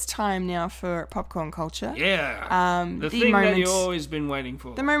 So it's time now for popcorn culture. Yeah. The thing that you've always been waiting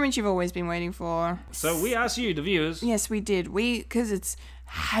for. The moment you've always been waiting for. So we asked you, the viewers. Yes, we did. Because it's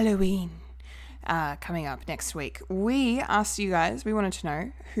Halloween coming up next week. We asked you guys, we wanted to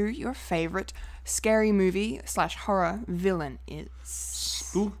know who your favorite scary movie / horror villain is.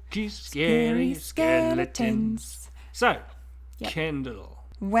 Spooky, scary skeletons. So, Yep. Kendall.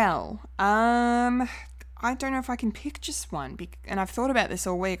 Well, I don't know if I can pick just one. And I've thought about this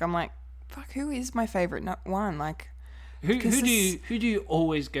all week. I'm like, fuck, who is my favorite one? Like, Who Because do you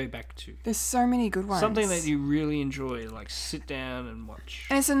always go back to? there's so many good ones. Something that you really enjoy, like sit down and watch.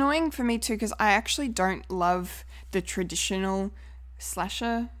 And it's annoying for me too because I actually don't love the traditional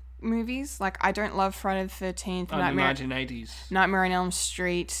slasher movies. Like, I don't love Friday the 13th, Oh, the 1980s. Nightmare on Elm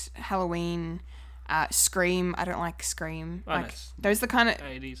Street, Halloween, Scream. I don't like Scream. Oh, Like, nice. those are the kind of...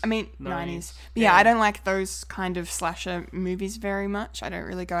 80s. I mean, 90s. 90s. But yeah, I don't like those kind of slasher movies very much. I don't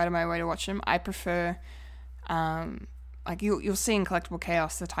really go out of my way to watch them. I prefer... like you'll see in Collectible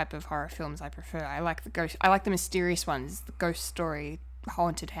Chaos the type of horror films I prefer. I like the mysterious ones, the ghost story,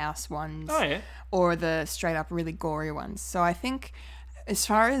 haunted house ones, Oh, yeah. or the straight up really gory ones. So I think as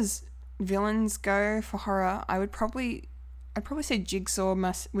far as villains go for horror, I'd probably say Jigsaw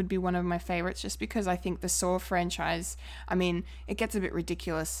would be one of my favorites, just because I think the Saw franchise, I mean, it gets a bit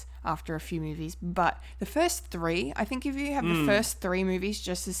ridiculous after a few movies, but the first three, I think if you have the first three movies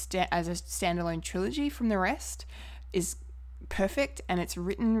just as a standalone trilogy from the rest, is perfect, and it's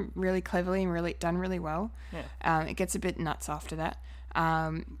written really cleverly and really done really well. Yeah. It gets a bit nuts after that,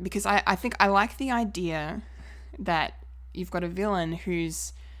 because I think I like the idea that you've got a villain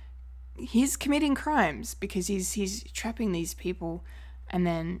he's committing crimes because he's trapping these people and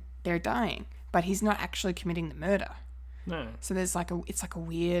then they're dying, but he's not actually committing the murder. No. So there's it's like a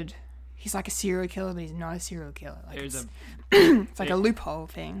weird, he's like a serial killer, but he's not a serial killer. Like There's it's like a loophole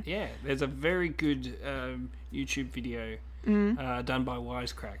thing. Yeah, there's a very good YouTube video done by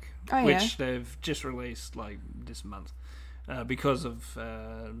Wisecrack, Oh, yeah? which they've just released like this month because of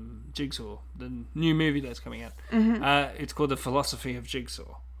Jigsaw, the new movie that's coming out. It's called The Philosophy of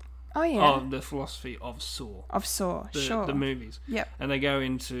Jigsaw. Oh yeah. Oh, The Philosophy of Saw. Of Saw, sure. The movies. Yep. And they go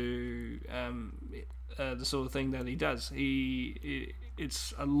into the sort of thing that he does.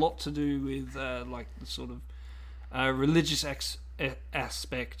 It's a lot to do with like the sort of religious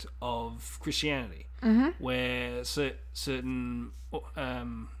aspect of Christianity, where certain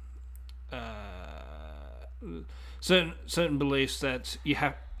beliefs that you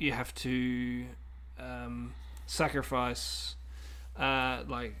have to sacrifice,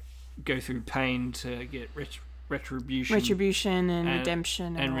 like go through pain to get retribution and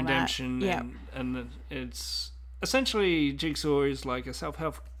redemption and all redemption that. Yep. and it's essentially Jigsaw is like a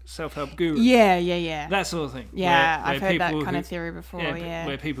self-help guru. Yeah. That sort of thing. Yeah, where I've heard that people kind of theory before. Yeah.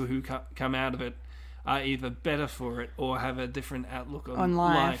 Where people who come out of it are either better for it or have a different outlook on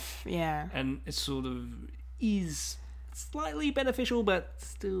life. Yeah. And it sort of is slightly beneficial, but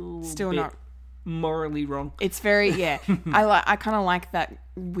still a bit not morally wrong. It's very I kind of like that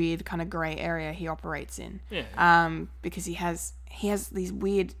weird kind of grey area he operates in. Yeah. Because he has these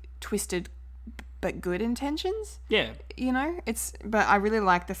weird twisted but good intentions. Yeah. You know, but I really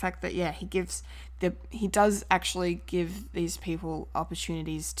like the fact that he does actually give these people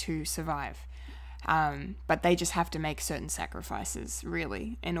opportunities to survive. But they just have to make certain sacrifices,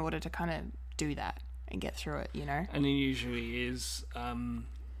 really, in order to kind of do that and get through it, you know? And it usually is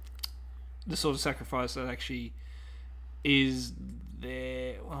the sort of sacrifice that actually is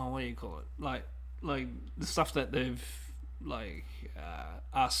their, what do you call it? Like the stuff that they've,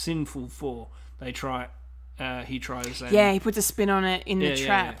 are sinful for. He tries and... Yeah, he puts a spin on it in the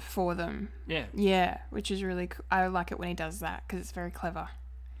trap yeah. for them. Yeah. Yeah, which is really cool. I like it when he does that, because it's very clever.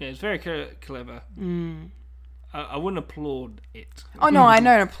 Yeah, it's very clever. I wouldn't applaud it. Oh, no, I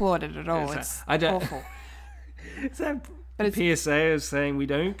don't applaud it at all. It's I don't, awful. It's that But PSA is saying we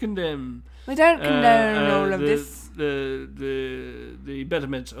don't condemn... We don't condone all of this. The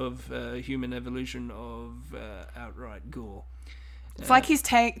betterment of human evolution of outright gore. It's like he's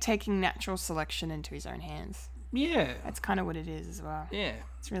taking natural selection into his own hands. Yeah. That's kind of what it is as well. Yeah.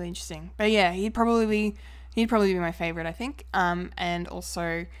 It's really interesting. But yeah, he'd probably be my favorite, I think. And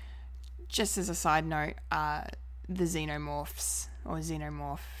also, just as a side note, the Xenomorphs or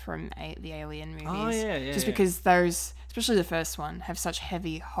xenomorph from the Alien movies. Oh, yeah. Just because those, especially the first one, have such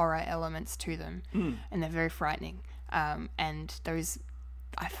heavy horror elements to them, and they're very frightening. And those,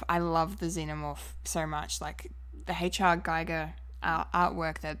 I love the xenomorph so much. Like the H.R. Geiger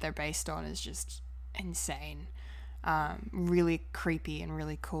artwork that they're based on is just insane. Really creepy and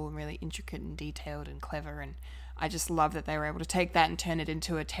really cool and really intricate and detailed and clever, and I just love that they were able to take that and turn it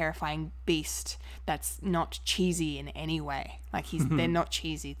into a terrifying beast that's not cheesy in any way. Like they're not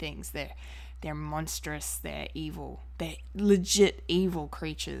cheesy things. They're monstrous. They're evil. They're legit evil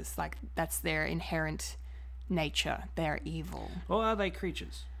creatures. Like that's their inherent nature. They're evil. Or are they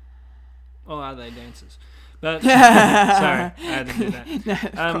creatures? Or are they dancers? But sorry, I had to do that. No,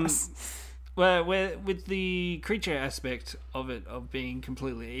 of course. Well, with the creature aspect of it, of being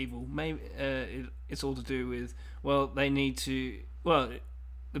completely evil, maybe it's all to do with, well, they need to, well,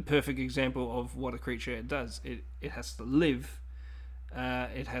 the perfect example of what a creature does. It has to live,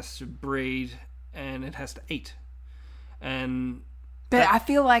 it has to breed, and it has to eat. But I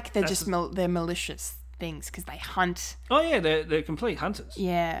feel like they're just they're malicious things because they hunt. Oh yeah, they're complete hunters.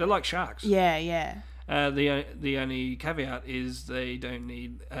 Yeah. They're like sharks. Yeah. The only caveat is they don't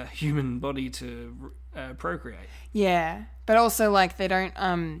need a human body to procreate. Yeah, but also like they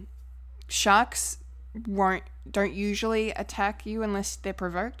don't. Sharks don't usually attack you unless they're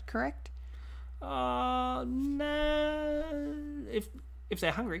provoked. Correct? No. If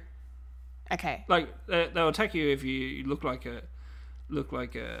they're hungry, Okay. like they'll attack you if you look like a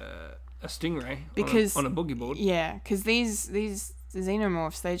stingray Because on a boogie board. Yeah, because these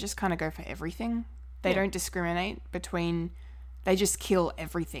xenomorphs, they just kind of go for everything. They don't discriminate between. They just kill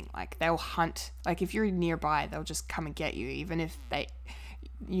everything. Like they'll hunt. Like if you're nearby, they'll just come and get you, even if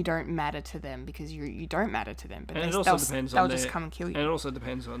you don't matter to them because you don't matter to them. But And they'll just come and kill you. And it also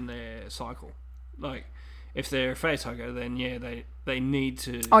depends on their cycle. Like if they're a facehugger, then yeah, they need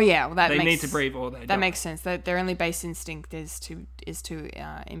to. Oh yeah, well they need to breathe or they die. That makes sense. Their only base instinct is to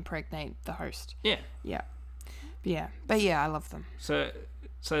impregnate the host. Yeah. Yeah, but yeah, I love them. So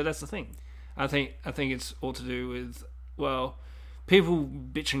that's the thing. I think it's all to do with, well, people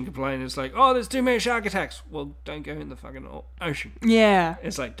bitch and complain. It's like, oh, there's too many shark attacks. Well, don't go in the fucking ocean. Yeah,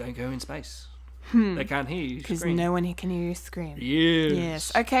 It's like, don't go in space. They can't hear you because scream. no one can hear you scream.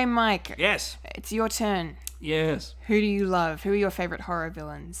 Yes. Okay, Mike. Yes. It's your turn. Yes. Who do you love? Who are your favorite horror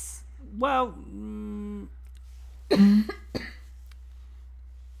villains? Well,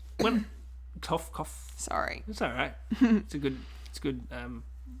 well, cough. Sorry. It's all right. It's good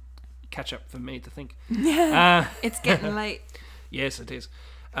catch up for me to think. It's getting late. Yes, it is.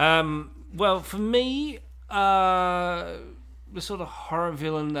 Well, for me, the sort of horror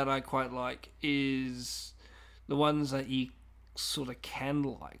villain that I quite like is the ones that you sort of can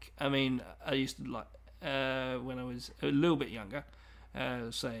like. I mean, I used to like when I was a little bit younger,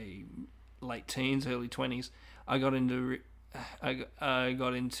 say late teens, early 20s. I got into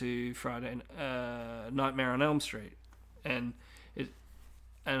Friday Nightmare on Elm Street, and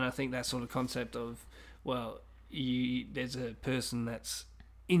I think that sort of concept of, well, there's a person that's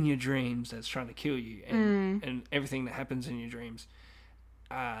in your dreams that's trying to kill you, and everything that happens in your dreams,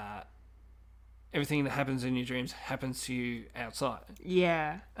 happens to you outside.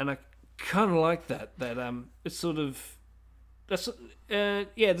 Yeah. And I kind of like that. It's sort of the sort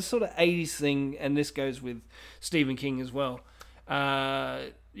of 80s thing, and this goes with Stephen King as well.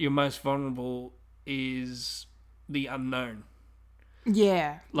 Your most vulnerable is the unknown.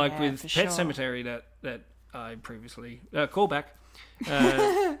 Yeah. Like yeah, with for Pet sure. Cemetery that I previously callback,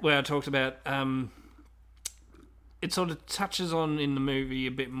 where I talked about. It sort of touches on in the movie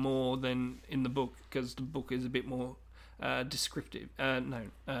a bit more than in the book, because the book is a bit more descriptive.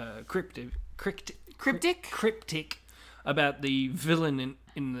 Cryptic about the villain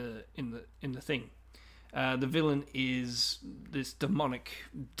in the thing. The villain is this demonic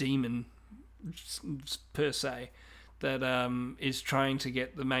demon per se that is trying to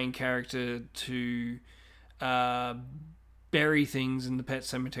get the main character to bury things in the pet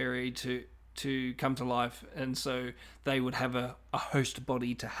cemetery to come to life, and so they would have a host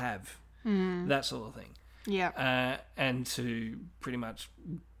body to have, that sort of thing. Yeah. And to pretty much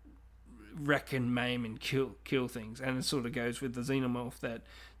wreck and maim and kill things. And it sort of goes with the xenomorph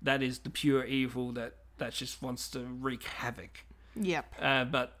that is the pure evil that just wants to wreak havoc.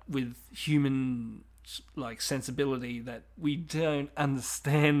 Yep. But with human like sensibility, that we don't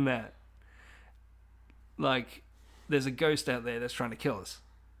understand that. Like, there's a ghost out there that's trying to kill us.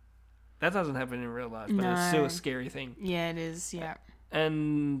 That doesn't happen in real life, but it's still No. a scary thing. Yeah, it is. Yeah.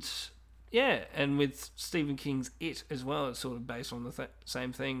 And yeah, and with Stephen King's It as well, it's sort of based on the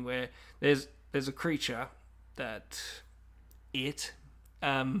same thing, where there's a creature that it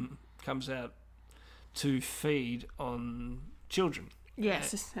comes out to feed on children.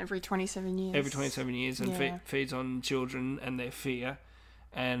 Yes, every 27 years. Every 27 years, and Yeah. feeds on children and their fear.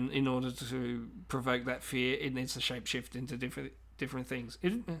 And in order to provoke that fear, it needs to shapeshift into different things.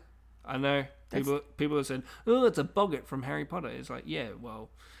 I know people have said, "Oh, it's a boggart from Harry Potter." It's like, yeah, well,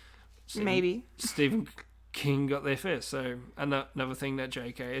 Maybe. Stephen King got there first, so another thing that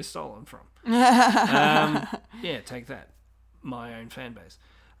J.K. is stolen from. Yeah, take that, my own fan base.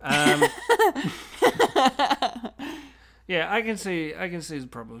 Yeah, I can see the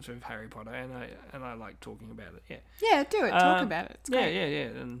problems with Harry Potter, and I like talking about it. Yeah. Yeah, do it. Talk about it. It's great.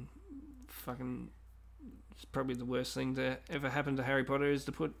 Yeah, and fucking, it's probably the worst thing to ever happen to Harry Potter is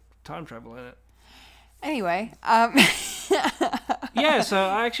to put time travel in it. Anyway, Yeah, so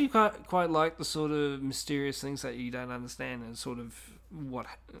I actually quite like the sort of mysterious things that you don't understand, and sort of what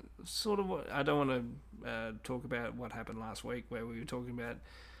I don't want to talk about what happened last week, where we were talking about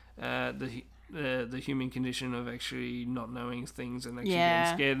the human condition of actually not knowing things and actually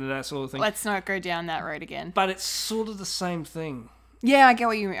getting scared and that sort of thing. Let's not go down that road again. But it's sort of the same thing. Yeah, I get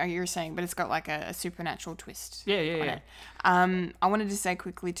what you're saying, but it's got like a supernatural twist. Yeah. I wanted to say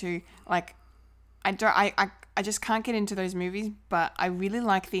quickly too, like, I just can't get into those movies, but I really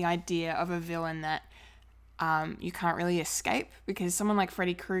like the idea of a villain that you can't really escape, because someone like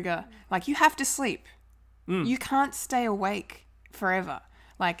Freddy Krueger, like, you have to sleep. You can't stay awake forever.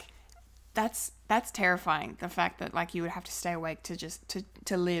 Like, that's terrifying. The fact that, like, you would have to stay awake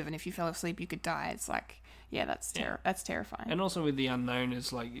to live, and if you fell asleep you could die. It's like, yeah, that's terrifying. And also with the unknown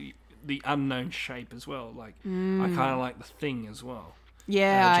is like the unknown shape as well. Like, I kind of like The Thing as well.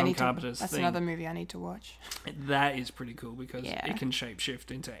 Yeah, John Carpenter's that's Thing. another movie I need to watch. That is pretty cool because Yeah. it can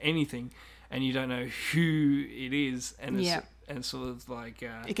shapeshift into anything, and you don't know who it is, and it's Yeah. and sort of like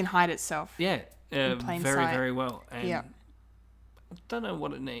It can hide itself. very plain sight. very well. And Yeah. I don't know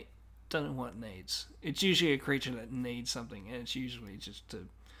what it needs. Don't know what it needs. It's usually a creature that needs something, and it's usually just to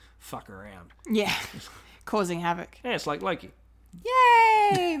fuck around. Yeah, causing havoc. Yeah, it's like Loki,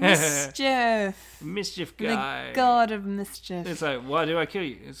 Yay, mischief! mischief guy. The god of mischief. It's like, why do I kill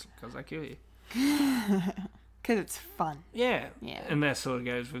you? It's because I kill you. Because it's fun. Yeah. Yeah. And that sort of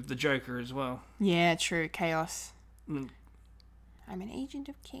goes with the Joker as well. Yeah, true. Chaos. Mm. I'm an agent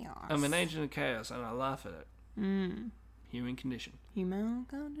of chaos. I'm an agent of chaos, and I laugh at it. Human condition. Human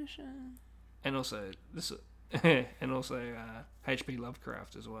condition. And also this, and also H.P.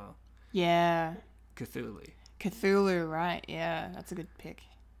 Lovecraft as well. Yeah. Cthulhu. Cthulhu, right? Yeah, that's a good pick.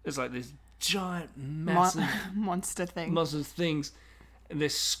 It's like this giant, massive Monster thing. massive things, and they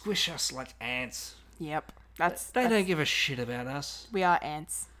squish us like ants. Yep. They don't give a shit about us. We are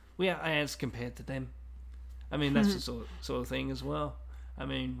ants. We are ants compared to them. I mean, that's the sort of thing as well. I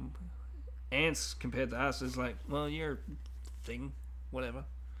mean, ants compared to us is like, well, you're a thing, whatever.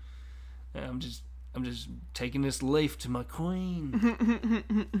 And I'm just taking this leaf to my queen.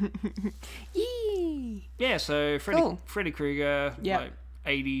 Yee. Yeah, so Freddy Krueger, Yep. like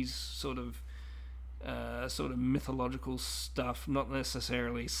 80s sort of mythological stuff, not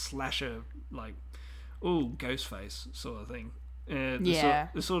necessarily slasher, like, ooh, Ghostface sort of thing.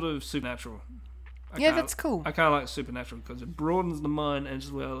 The sort of supernatural. That's cool. I kind of like supernatural because it broadens the mind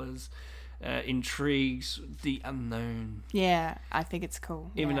as well as intrigues the unknown. Yeah, I think it's cool.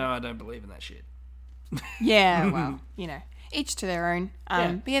 Even though I don't believe in that shit. Yeah, well, each to their own.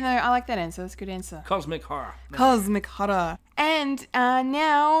 But yeah, no, I like that answer. That's a good answer. Cosmic horror. Cosmic horror. And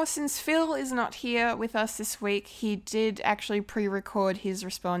now, since Phil is not here with us this week, he did actually pre-record his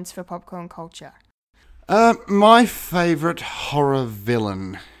response for Popcorn Culture. My favourite horror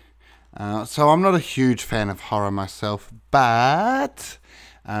villain. So I'm not a huge fan of horror myself, but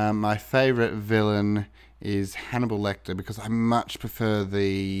my favourite villain is Hannibal Lecter because I much prefer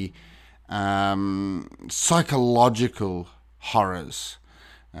the psychological horrors.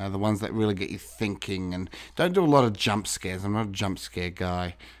 The ones that really get you thinking and don't do a lot of jump scares. I'm not a jump scare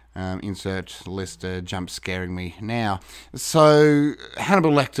guy. Insert Lister jump scaring me now. So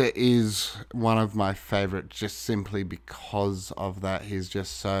Hannibal Lecter is one of my favourites just simply because of that. He's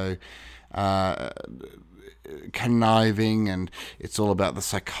just so conniving, and it's all about the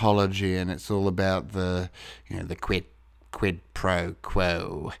psychology, and it's all about the quid pro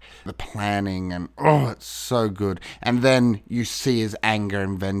quo, the planning, and it's so good. And then you see his anger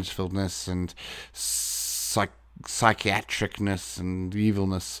and vengefulness and psychiatricness and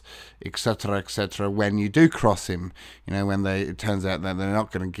evilness, etc., when you do cross him, when it turns out that they're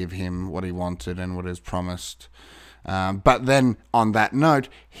not going to give him what he wanted and what is promised. But then on that note,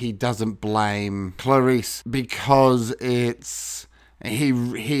 he doesn't blame Clarice because he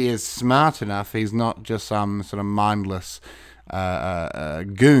is smart enough. He's not just some sort of mindless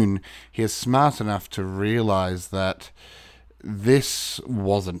goon, he is smart enough to realize that this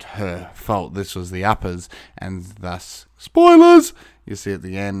wasn't her fault. This was the uppers, and thus, spoilers, you see at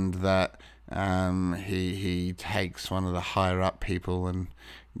the end that he takes one of the higher up people and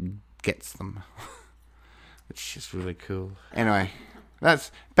gets them, which is really cool. Anyway,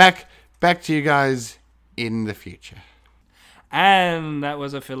 that's back to you guys in the future. And that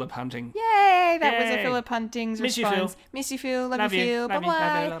was a Philip Hunting. Yay! That was a Yay. Philip Hunting's Miss you, response. Phil. Miss you, Phil. Love, Love you, you. Phil. Love you. Love you.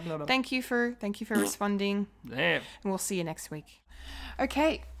 Bye-bye. Love you. Love you. Thank you for responding. Yeah. And we'll see you next week.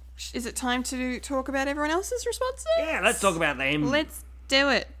 Okay. Is it time to talk about everyone else's responses? Yeah, let's talk about them. Let's do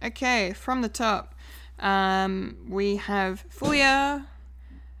it. Okay, from the top. We have Fulia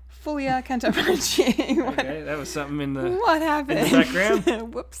Cantapachi. Okay, that was something in the What happened? in the background.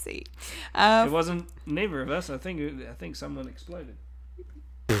 Whoopsie. It wasn't neither of us. I think someone exploded.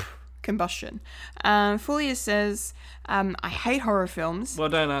 Combustion. Fulia says, I hate horror films, Well,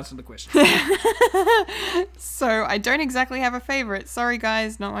 don't answer the question. so I don't exactly have a favourite. Sorry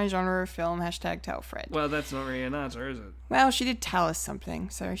guys, not my genre of film. # tell Fred. Well, that's not really an answer, is it? Well, she did tell us something,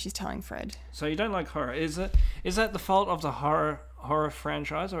 so she's telling Fred. So you don't like horror? Is that the fault of the horror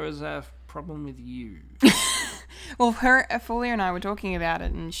franchise, or is that a problem with you? Well, Fulia and I were talking about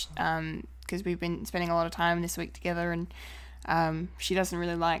it, and because we've been spending a lot of time this week together, and she doesn't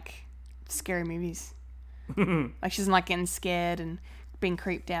really like scary movies. Like, she doesn't like getting scared and being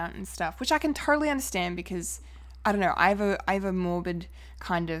creeped out and stuff, which I can totally understand because, I don't know, I have a morbid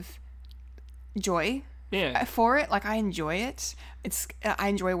kind of joy Yeah. for it. Like, I enjoy it. I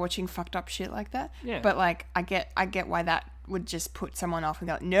enjoy watching fucked up shit like that. Yeah. But like, I get why that would just put someone off and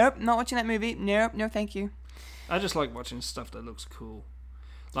go, nope, not watching that movie. Nope, no, thank you. I just like watching stuff that looks cool,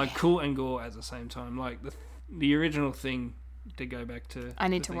 like cool and gore at the same time. Like the original Thing, to go back to. I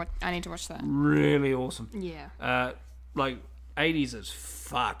need the to Thing. watch. I need to watch that. Really awesome. Yeah. Like 80s as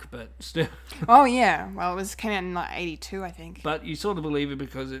fuck, but still. Oh yeah. Well, it came out in like 82, I think. But you sort of believe it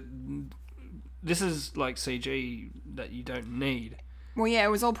because this is like CG that you don't need. Well, yeah, it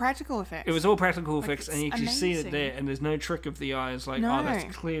was all practical effects. It was all practical Like, effects, it's and you can see it amazing. there, and there's no trick of the eye. It's like, No. oh,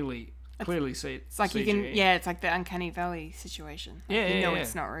 that's clearly see it. It's like CG. you can. Yeah, it's like the Uncanny Valley situation. Like, Yeah, you yeah, know yeah.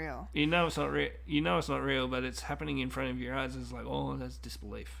 it's not real. You know it's not real. You know it's not real, but it's happening in front of your eyes. It's like, oh, that's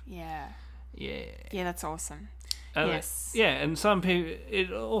disbelief. Yeah. Yeah. Yeah, that's awesome. And Yes. Yeah, and some people,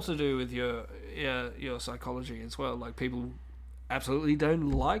 it also do with your psychology as well. Like, people absolutely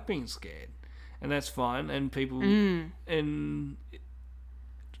don't like being scared, and that's fine. And people, and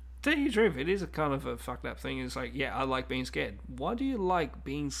tell you the truth, it is a kind of a fucked up thing. It's like, yeah, I like being scared. Why do you like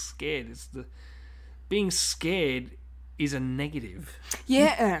being scared? Being scared is a negative.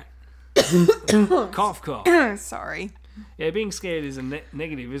 Yeah. Cough, cough. Sorry. Yeah, being scared is a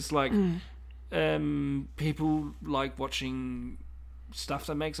negative. It's like people like watching stuff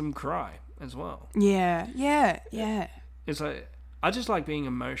that makes them cry as well. Yeah. Yeah. Yeah. It's like, I just like being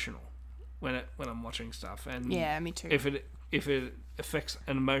emotional when I'm watching stuff, and Yeah. Me too. if it affects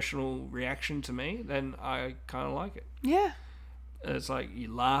an emotional reaction to me, then I kind of like it. Yeah. And it's like,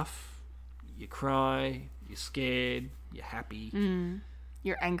 you laugh, you cry, you're scared, you're happy,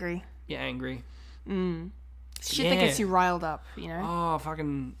 You're angry. you're angry. Shit that gets Yeah. you riled up. You know. Oh,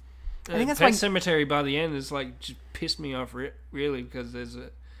 fucking. I think that's Pet why- Cemetery by the end is like just pissed me off really, because there's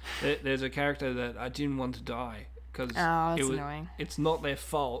a character that I didn't want to die because Oh, that's annoying. It's not their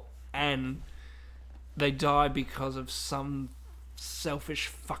fault, and they die because of some selfish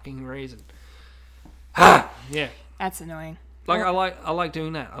fucking reason. Yeah, That's annoying. like I like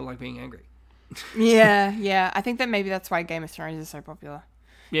doing that. I like being angry. Yeah. Yeah. I think that maybe that's why Game of Thrones is so popular.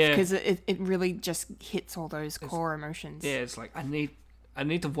 Yeah, Because it really just hits all those core emotions. yeah. It's like I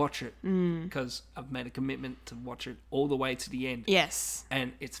need to watch it because I've made a commitment to watch it all the way to the end. Yes.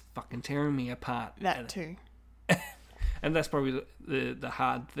 And it's fucking tearing me apart. That too. And that's probably the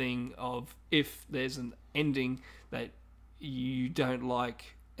hard thing of, if there's an ending that you don't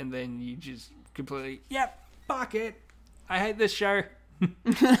like, and then you just completely, yep, fuck it, I hate this show.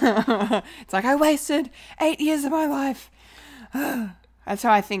 It's like, I wasted 8 years of my life. That's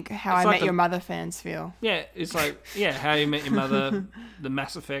how I think How It's I like Met Your Mother fans feel. Yeah, it's like, yeah, How You Met Your Mother, the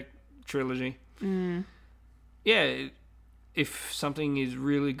Mass Effect trilogy. Yeah, if something is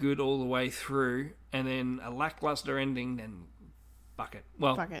really good all the way through, and then a lackluster ending, then fuck it.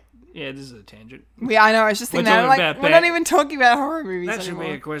 Well, Fuck it. yeah, this is a tangent. I know, I was just We're thinking that. I'm talking like, about we're bad- not even talking about horror movies That should anymore.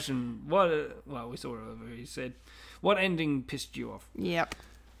 be a question. Well, we sort of already said. What ending pissed you off? Yep.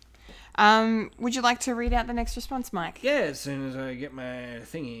 Would you like to read out the next response, Mike? Yeah, as soon as I get my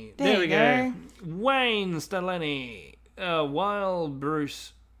thingy. There we you go. Wayne Stellani. While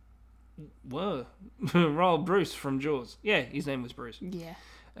Bruce Whoa. Roll Bruce from Jaws. Yeah, his name was Bruce. Yeah.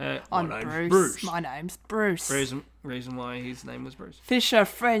 My I'm name's Bruce. My name's Bruce. Reason why his name was Bruce. Fish are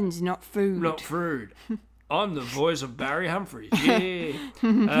friends, not food. Not food. I'm the voice of Barry Humphries. Yeah.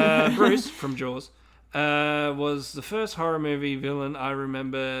 Bruce from Jaws was the first horror movie villain I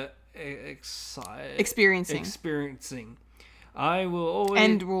remember experiencing. I will always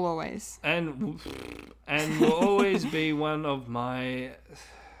And will always. and will always be one of my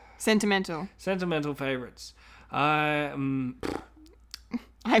Sentimental. sentimental favorites.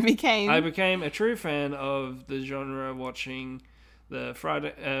 I became. I became a true fan of the genre watching the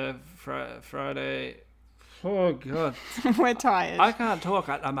Friday. Oh God, We're tired. I can't talk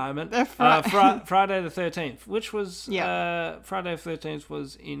at the moment. Friday the 13th, which was Friday the 13th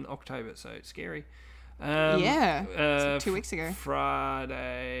was in October, so it's scary. So 2 weeks ago.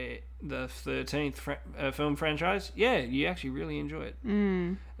 Friday the 13th film franchise. Yeah, you actually really enjoy it.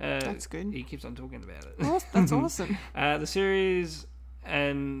 That's good. He keeps on talking about it. Oh, that's awesome. The series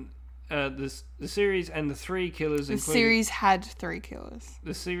and the series and the three killers. The series had 3 killers.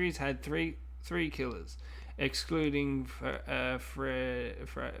 The series had three killers, excluding Freddy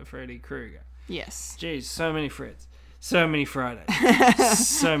Krueger. Yes. Jeez, so many Freds, so many Fridays,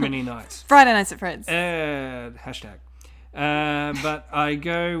 so many nights. Friday nights at Fred's. Hashtag. But I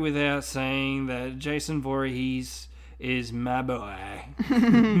go without saying that Jason Voorhees is my boy.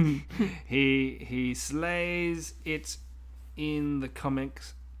 He slays it in the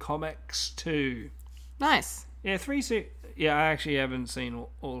comics too. Nice. Yeah, I actually haven't seen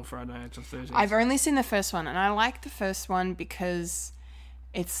all of Friday Nights of 13. I've only seen the first one, and I like the first one because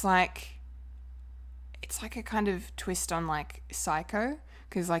it's like a kind of twist on like Psycho,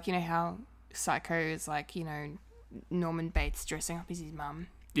 because like, you know how Psycho is like, you know, Norman Bates dressing up as his mum.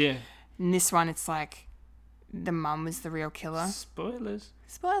 Yeah. In this one, it's like the mum was the real killer. Spoilers.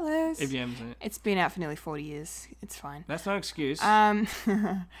 Spoilers. If you haven't seen it. It's been out for nearly 40 years. It's fine. That's no excuse. But I mean,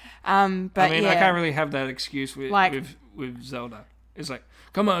 yeah. I can't really have that excuse with Zelda. It's like,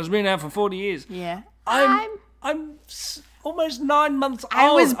 come on, it's been out for 40 years. Yeah. I'm almost 9 months old.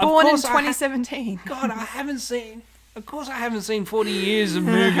 I was born in 2017. God, I haven't seen 40 years of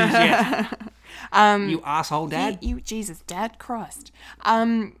movies yet. You asshole dad. You Jesus, Dad Christ.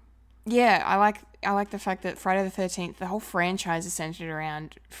 Yeah, I like the fact that Friday the 13th, the whole franchise is centered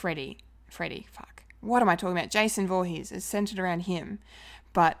around Freddy. Fuck. What am I talking about? Jason Voorhees is centered around him.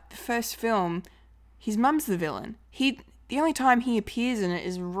 But the first film, his mum's the villain. The only time he appears in it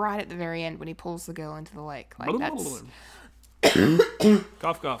is right at the very end when he pulls the girl into the lake. Like that's.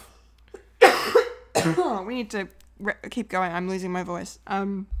 Cough. Oh, we need to keep going. I'm losing my voice.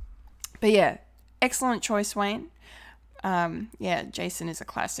 But yeah, excellent choice, Wayne. Yeah, Jason is a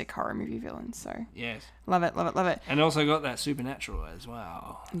classic horror movie villain, so yes, love it. And also got that supernatural as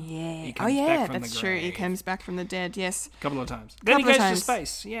well. Yeah. Oh yeah, that's true. He comes back from the dead. Yes. A couple of times. Then he goes to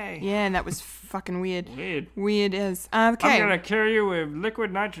space. Yay. Yeah, and that was fucking weird. Weird as. Okay. I'm gonna kill you with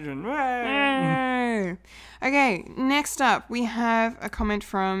liquid nitrogen. Okay. Next up, we have a comment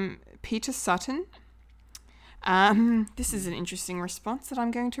from Peter Sutton. This is an interesting response that I'm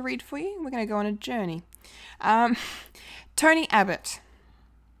going to read for you. We're going to go on a journey. Tony Abbott.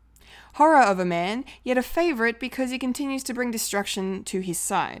 Horror of a man, yet a favourite because he continues to bring destruction to his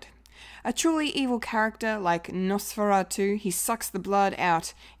side. A truly evil character like Nosferatu, he sucks the blood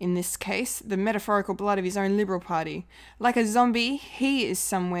out, in this case, the metaphorical blood of his own Liberal Party. Like a zombie, he is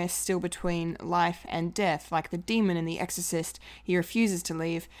somewhere still between life and death, like the demon in The Exorcist, he refuses to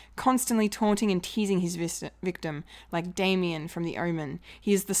leave, constantly taunting and teasing his victim, like Damien from The Omen.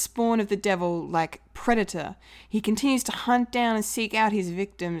 He is the spawn of the devil, like Predator. He continues to hunt down and seek out his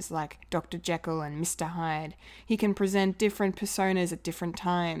victims, like Dr. Jekyll and Mr. Hyde. He can present different personas at different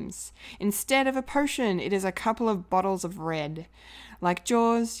times. Instead of a potion, it is a couple of bottles of red. Like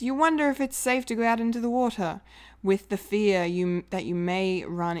Jaws, you wonder if it's safe to go out into the water, with the fear that you may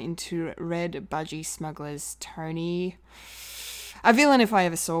run into red budgie smugglers. Tony. A villain if I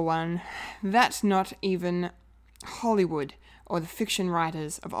ever saw one. That not even Hollywood or the fiction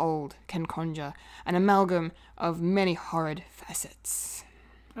writers of old can conjure. An amalgam of many horrid facets.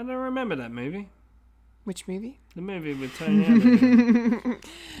 I don't remember that movie. Which movie? The movie with Tony Abbott.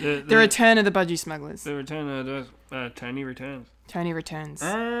 the Return of the Budgie Smugglers. The Return of Tony Returns. Tony Returns.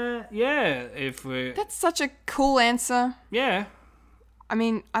 Yeah, if we... That's such a cool answer. Yeah. I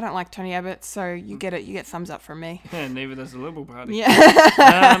mean, I don't like Tony Abbott, so you get it. You get thumbs up from me. Yeah, neither does the Liberal Party.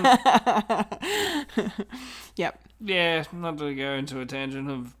 Yeah. Yep. Yeah, not to go into a tangent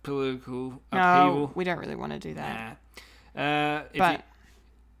of political upheaval. No, we don't really want to do that. Nah.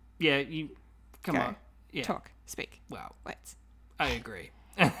 Come Go. on. Yeah. Talk. Speak. Well, Let's. I agree.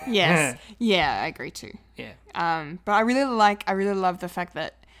 Yes. Yeah, I agree too. Yeah. But I really love the fact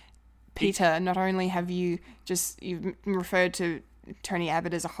that Peter, not only have you've referred to Tony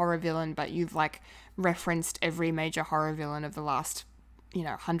Abbott as a horror villain, but you've like referenced every major horror villain of the last,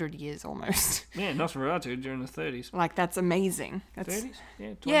 100 years almost. Yeah, Nosferatu during the 30s. Like, that's amazing. That's 30s? Yeah,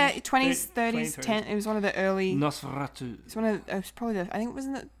 20s. Yeah, 20s, 30s, 30s. 10. It was one of the early. Nosferatu. It was probably I think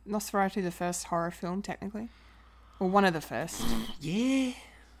wasn't it Nosferatu the first horror film technically, or one of the first. Yeah.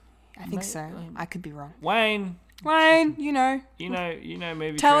 I think so. I could be wrong. Wayne, Wayne, you know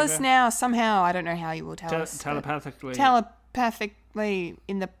movie tell trivia. us now somehow. I don't know how you will tell us. but Telepathically. Telepathically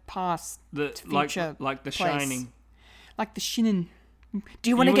in the past, future like The place. Shining. like the Shining. Do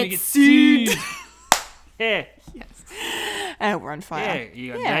you want to wanna get sued? Yeah. We're on fire. Yeah,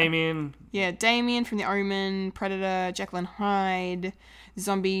 you got Damien. Yeah, Damien from The Omen, Predator, Jekyll and Hyde,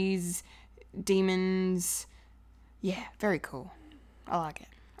 zombies, demons. Yeah, very cool. I like it.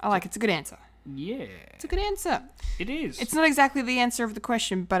 It's a good answer. Yeah. It's a good answer. It is. It's not exactly the answer of the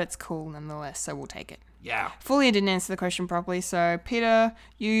question, but it's cool nonetheless, so we'll take it. Yeah. Fulia didn't answer the question properly, so Peter,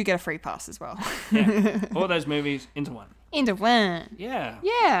 you get a free pass as well. Yeah. All those movies into one. Into one. Yeah.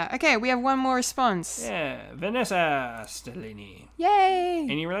 Yeah, okay, we have one more response. Yeah. Vanessa Stellini. Yay!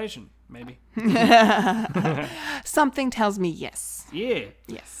 Any relation? Maybe. Something tells me yes. Yeah.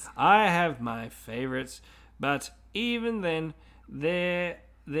 Yes. I have my favorites, but even then,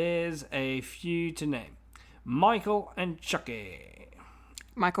 there's a few to name. Michael and Chucky.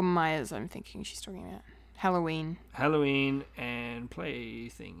 Michael Myers, I'm thinking she's talking about. Halloween. Halloween and Play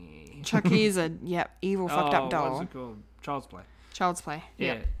Thingy. Chucky is a, evil fucked up doll. What's it called? Child's Play. Child's Play.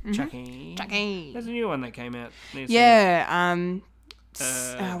 Yeah. Yep. Chucky. Chucky. There's a new one that came out. Yeah,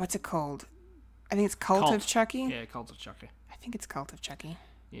 what's it called? I think it's Cult of Chucky. Yeah, Cult of Chucky. I think it's Cult of Chucky.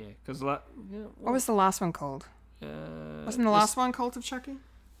 Yeah, because What was the last one called? Wasn't the last one Cult of Chucky?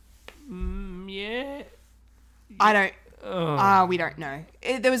 Yeah. I don't. We don't know.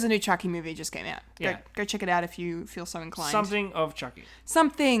 There was a new Chucky movie just came out. Yeah. Go check it out if you feel so inclined. Something of Chucky.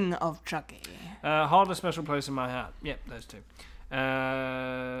 Something of Chucky. Hold a special place in my heart. Yep, those two.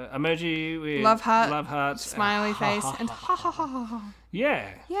 Emoji with Love hearts, smiley face, and ha ha ha ha ha. Yeah.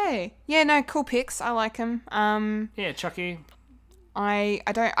 Yay! Yeah, no, cool pics. I like them. Yeah, Chucky.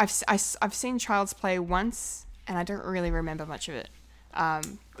 I've seen Child's Play once, and I don't really remember much of it.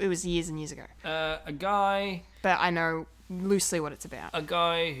 It was years and years ago. A guy. But I know loosely what it's about. A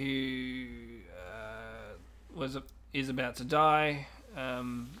guy who is about to die.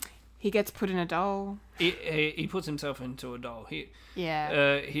 He gets put in a doll. He puts himself into a doll.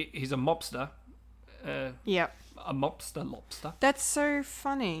 Yeah. He's a mobster. Yep. A lobster. That's so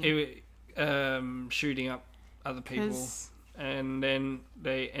funny. Shooting up other people, and then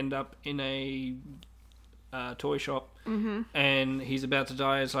they end up in a toy shop, and he's about to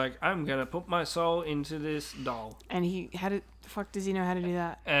die. It's like, I'm gonna put my soul into this doll. And the fuck does he know how to do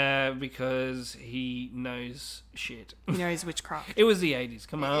that? Because he knows shit. He knows witchcraft. It was the 80s.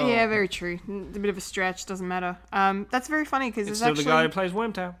 Come on. Yeah, very true. A bit of a stretch. Doesn't matter. That's very funny because it's still the guy who plays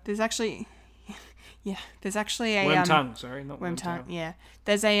Wormtail. There's actually a Wormtongue. Sorry, not Wormtail. Yeah,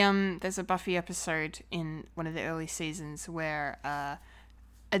 there's a Buffy episode in one of the early seasons where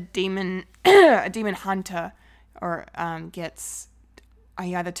a demon hunter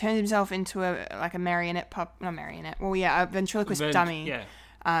he either turns himself into a marionette a ventriloquist dummy.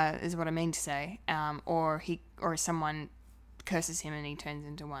 Yeah. Is what I mean to say. Or someone curses him and he turns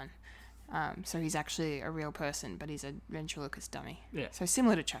into one. So he's actually a real person, but he's a ventriloquist dummy. Yeah. So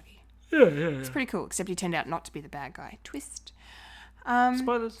similar to Chucky. Yeah. It's pretty cool, except he turned out not to be the bad guy. Twist.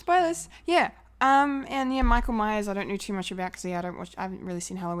 Spoilers. Yeah. And yeah, Michael Myers, I don't know too much about because I haven't really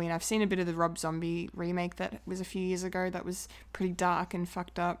seen Halloween. I've seen a bit of the Rob Zombie remake that was a few years ago that was pretty dark and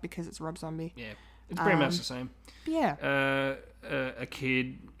fucked up because it's Rob Zombie. Yeah, it's pretty much the same. Yeah. A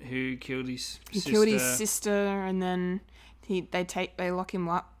kid who killed his sister. He killed his sister, and then they lock him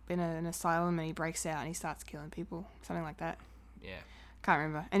up in an asylum, and he breaks out and he starts killing people, something like that. Yeah. Can't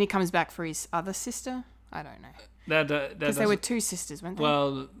remember. And he comes back for his other sister. I don't know. Because there were two sisters, weren't there?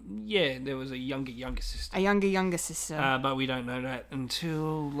 Well, yeah, there was a younger sister. A younger sister. But we don't know that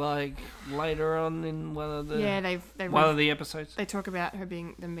until like later on in one of the one of the episodes. They talk about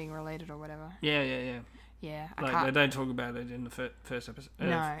them being related or whatever. Yeah. Yeah, they don't talk about it in the first episode.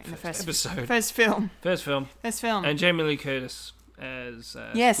 No, in the first episode. First film. First film. And Jamie Lee Curtis as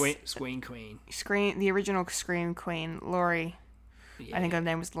Scream Queen. The original Scream Queen, Laurie. Yeah. I think her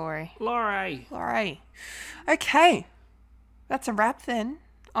name was Laurie. Laurie. Okay. That's a wrap then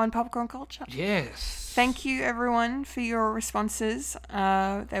on Popcorn Culture. Yes. Thank you everyone for your responses.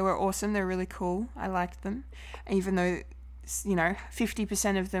 They were awesome. They're really cool. I liked them. Even though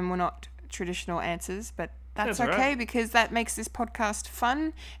 50% of them were not traditional answers, but that's That's okay right. because that makes this podcast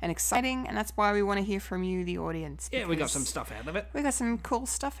fun and exciting, and that's why we want to hear from you, the audience. Yeah, we got because some stuff out of it. We got some cool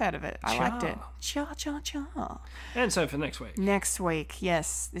stuff out of it. I liked it. Cha. Cha. And so for next week. Next week,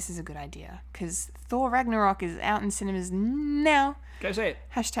 yes, this is a good idea because Thor Ragnarok is out in cinemas now. Go see it.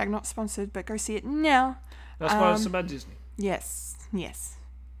 Hashtag not sponsored, but go see it now. That's why it's about Disney. Yes.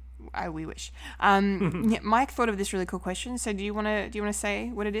 We wish. Yeah, Mike thought of this really cool question. So do you want to say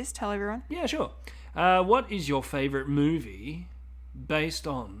what it is? Tell everyone. Yeah, sure. What is your favourite movie based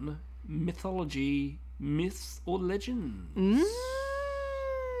on mythology, myth, or legend?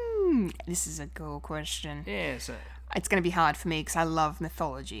 This is a cool question. Yeah, so It's going to be hard for me because I love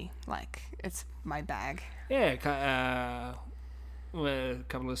mythology. Like, it's my bag. yeah, well, a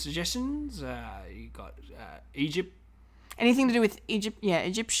couple of suggestions. You got Egypt, Anything to do with Egypt? Yeah,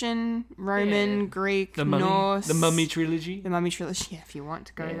 Egyptian, Roman, Yeah. Greek, the Mummy, Norse, the Mummy trilogy, the Mummy trilogy. Yeah, if you want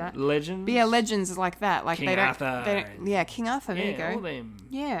to go to that. legends. But yeah, legends is like that. Like King they don't. Arthur They don't. and- Yeah, King Arthur. There yeah, you all go. them.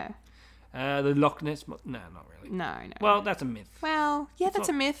 Yeah. The Loch Ness. No, not really. No. Well, that's a myth. Well, yeah, It's that's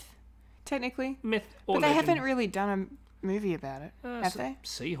a not- myth, technically. Myth or But they legend. haven't really done a movie about it, have they?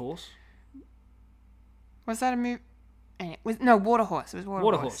 Seahorse. Was that a movie? No, Water Horse. It was Water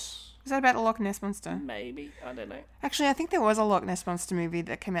Horse. Waterhorse. Was that about the Loch Ness Monster? Maybe. I don't know. Actually, I think there was a Loch Ness Monster movie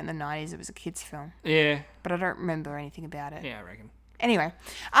that came out in the 90s. It was a kids' film, Yeah. but I don't remember anything about it. Yeah, I reckon. Anyway,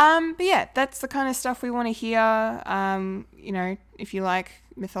 but yeah, that's the kind of stuff we want to hear. If you like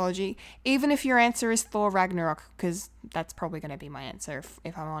mythology, even if your answer is Thor Ragnarok, because that's probably going to be my answer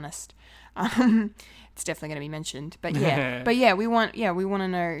if I'm honest. It's definitely going to be mentioned. But yeah, we want to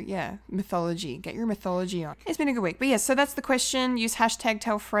know mythology. Get your mythology on. It's been a good week. But yeah, so that's the question. Use hashtag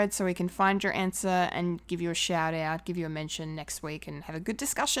tell Fred so we can find your answer and give you a shout out, give you a mention next week, and have a good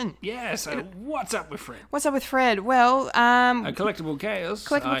discussion. Yeah, so what's up with Fred? What's up with Fred? Well, A Collectible Chaos.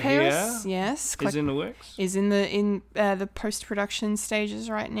 Collectible I Chaos, hear, yes, is in the works. is in the post production stages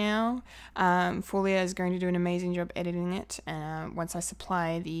right now. Folia is going to do an amazing job editing it. Once I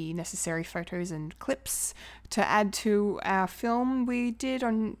supply the necessary photos and clips to add to our film we did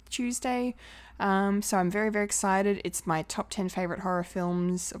on Tuesday. So I'm very, very excited. It's my top 10 favorite horror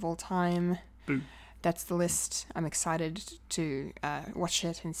films of all time. Boom. That's the list. I'm excited to watch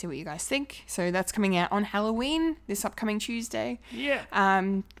it and see what you guys think. So that's coming out on Halloween, this upcoming Tuesday. Yeah.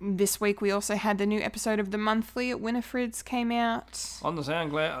 This week we also had the new episode of The Monthly at Winifred's came out. On the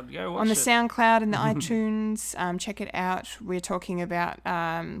SoundCloud. Go watch On the it. SoundCloud and the iTunes. Check it out. We're talking about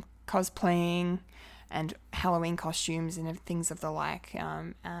cosplaying and Halloween costumes and things of the like.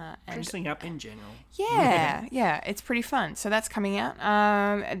 And Dressing up in general. yeah, it's pretty fun. So that's coming out.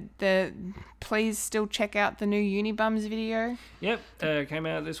 Please still check out the new Unibums video. Yep. Came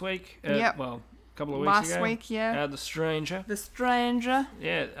out this week. Yep. Well, a couple of weeks Last ago. week, yeah. The Stranger. The Stranger.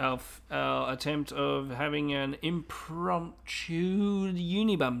 Yeah, our attempt of having an impromptu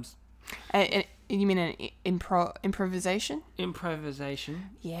Unibums. You mean an improvisation? Improvisation.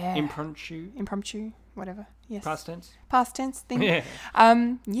 Yeah. Impromptu. Whatever. Yes. Past tense. Past tense thing. Yeah.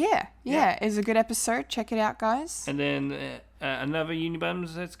 Yeah. It's a good episode. Check it out, guys. And then another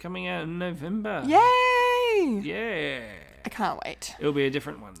Unibums that's coming out in November. Yay! Yeah. I can't wait. It'll be a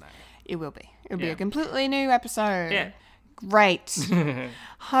different one though. It will be. It'll be Yeah. a completely new episode. Yeah. Great.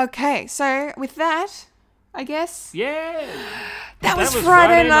 Okay, so with that, I guess Yeah. that was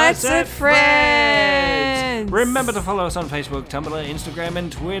Friday Nights at Fred's. Fred's. Remember to follow us on Facebook, Tumblr, Instagram,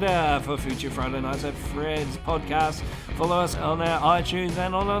 and Twitter for future Friday Nights at Fred's podcasts. Follow us on our iTunes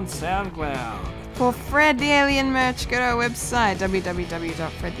and on SoundCloud. For Fred the Alien merch, go to our website,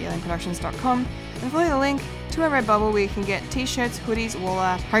 www.fredthealienproductions.com, and follow the link to our Redbubble where you can get t-shirts, hoodies, wall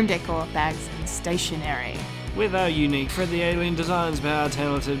art, home decor, bags, and stationery. With our unique Fred the Alien designs by our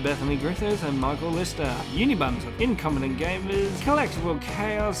talented Bethany Griffith and Michael Lister, Unibums of Incompetent Gamers, Collectible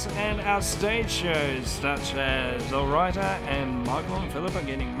Chaos, and our stage shows such as The Writer and Michael and Philip are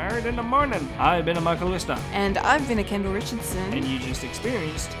getting married in the morning. I've been a Michael Lister, And I've been a Kendall Richardson. and you just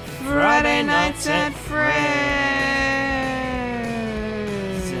experienced Friday Nights at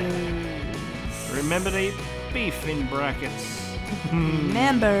Fred's. Remember to eat beef in brackets.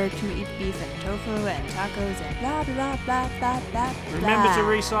 Remember to eat beef and tofu and tacos and blah blah blah blah blah. Remember to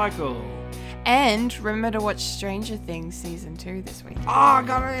blah. recycle. And remember to watch Stranger Things season 2 this week. Oh,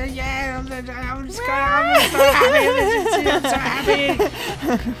 God, yeah, I'm so happy.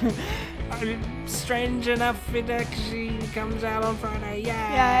 Strange enough, it actually comes out on Friday.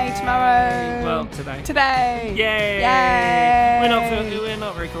 Yay! Yay, tomorrow. Well, today. Today. Yay! Yay! We're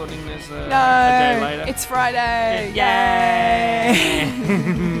not recording this No, a day later. it's Friday. Yay!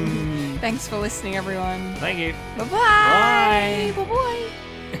 Thanks Thanks for listening, everyone. Thank you. Bye-bye. Bye.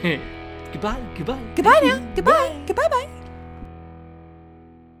 Bye-bye. Goodbye. Goodbye. Goodbye now. Goodbye. Goodbye-bye.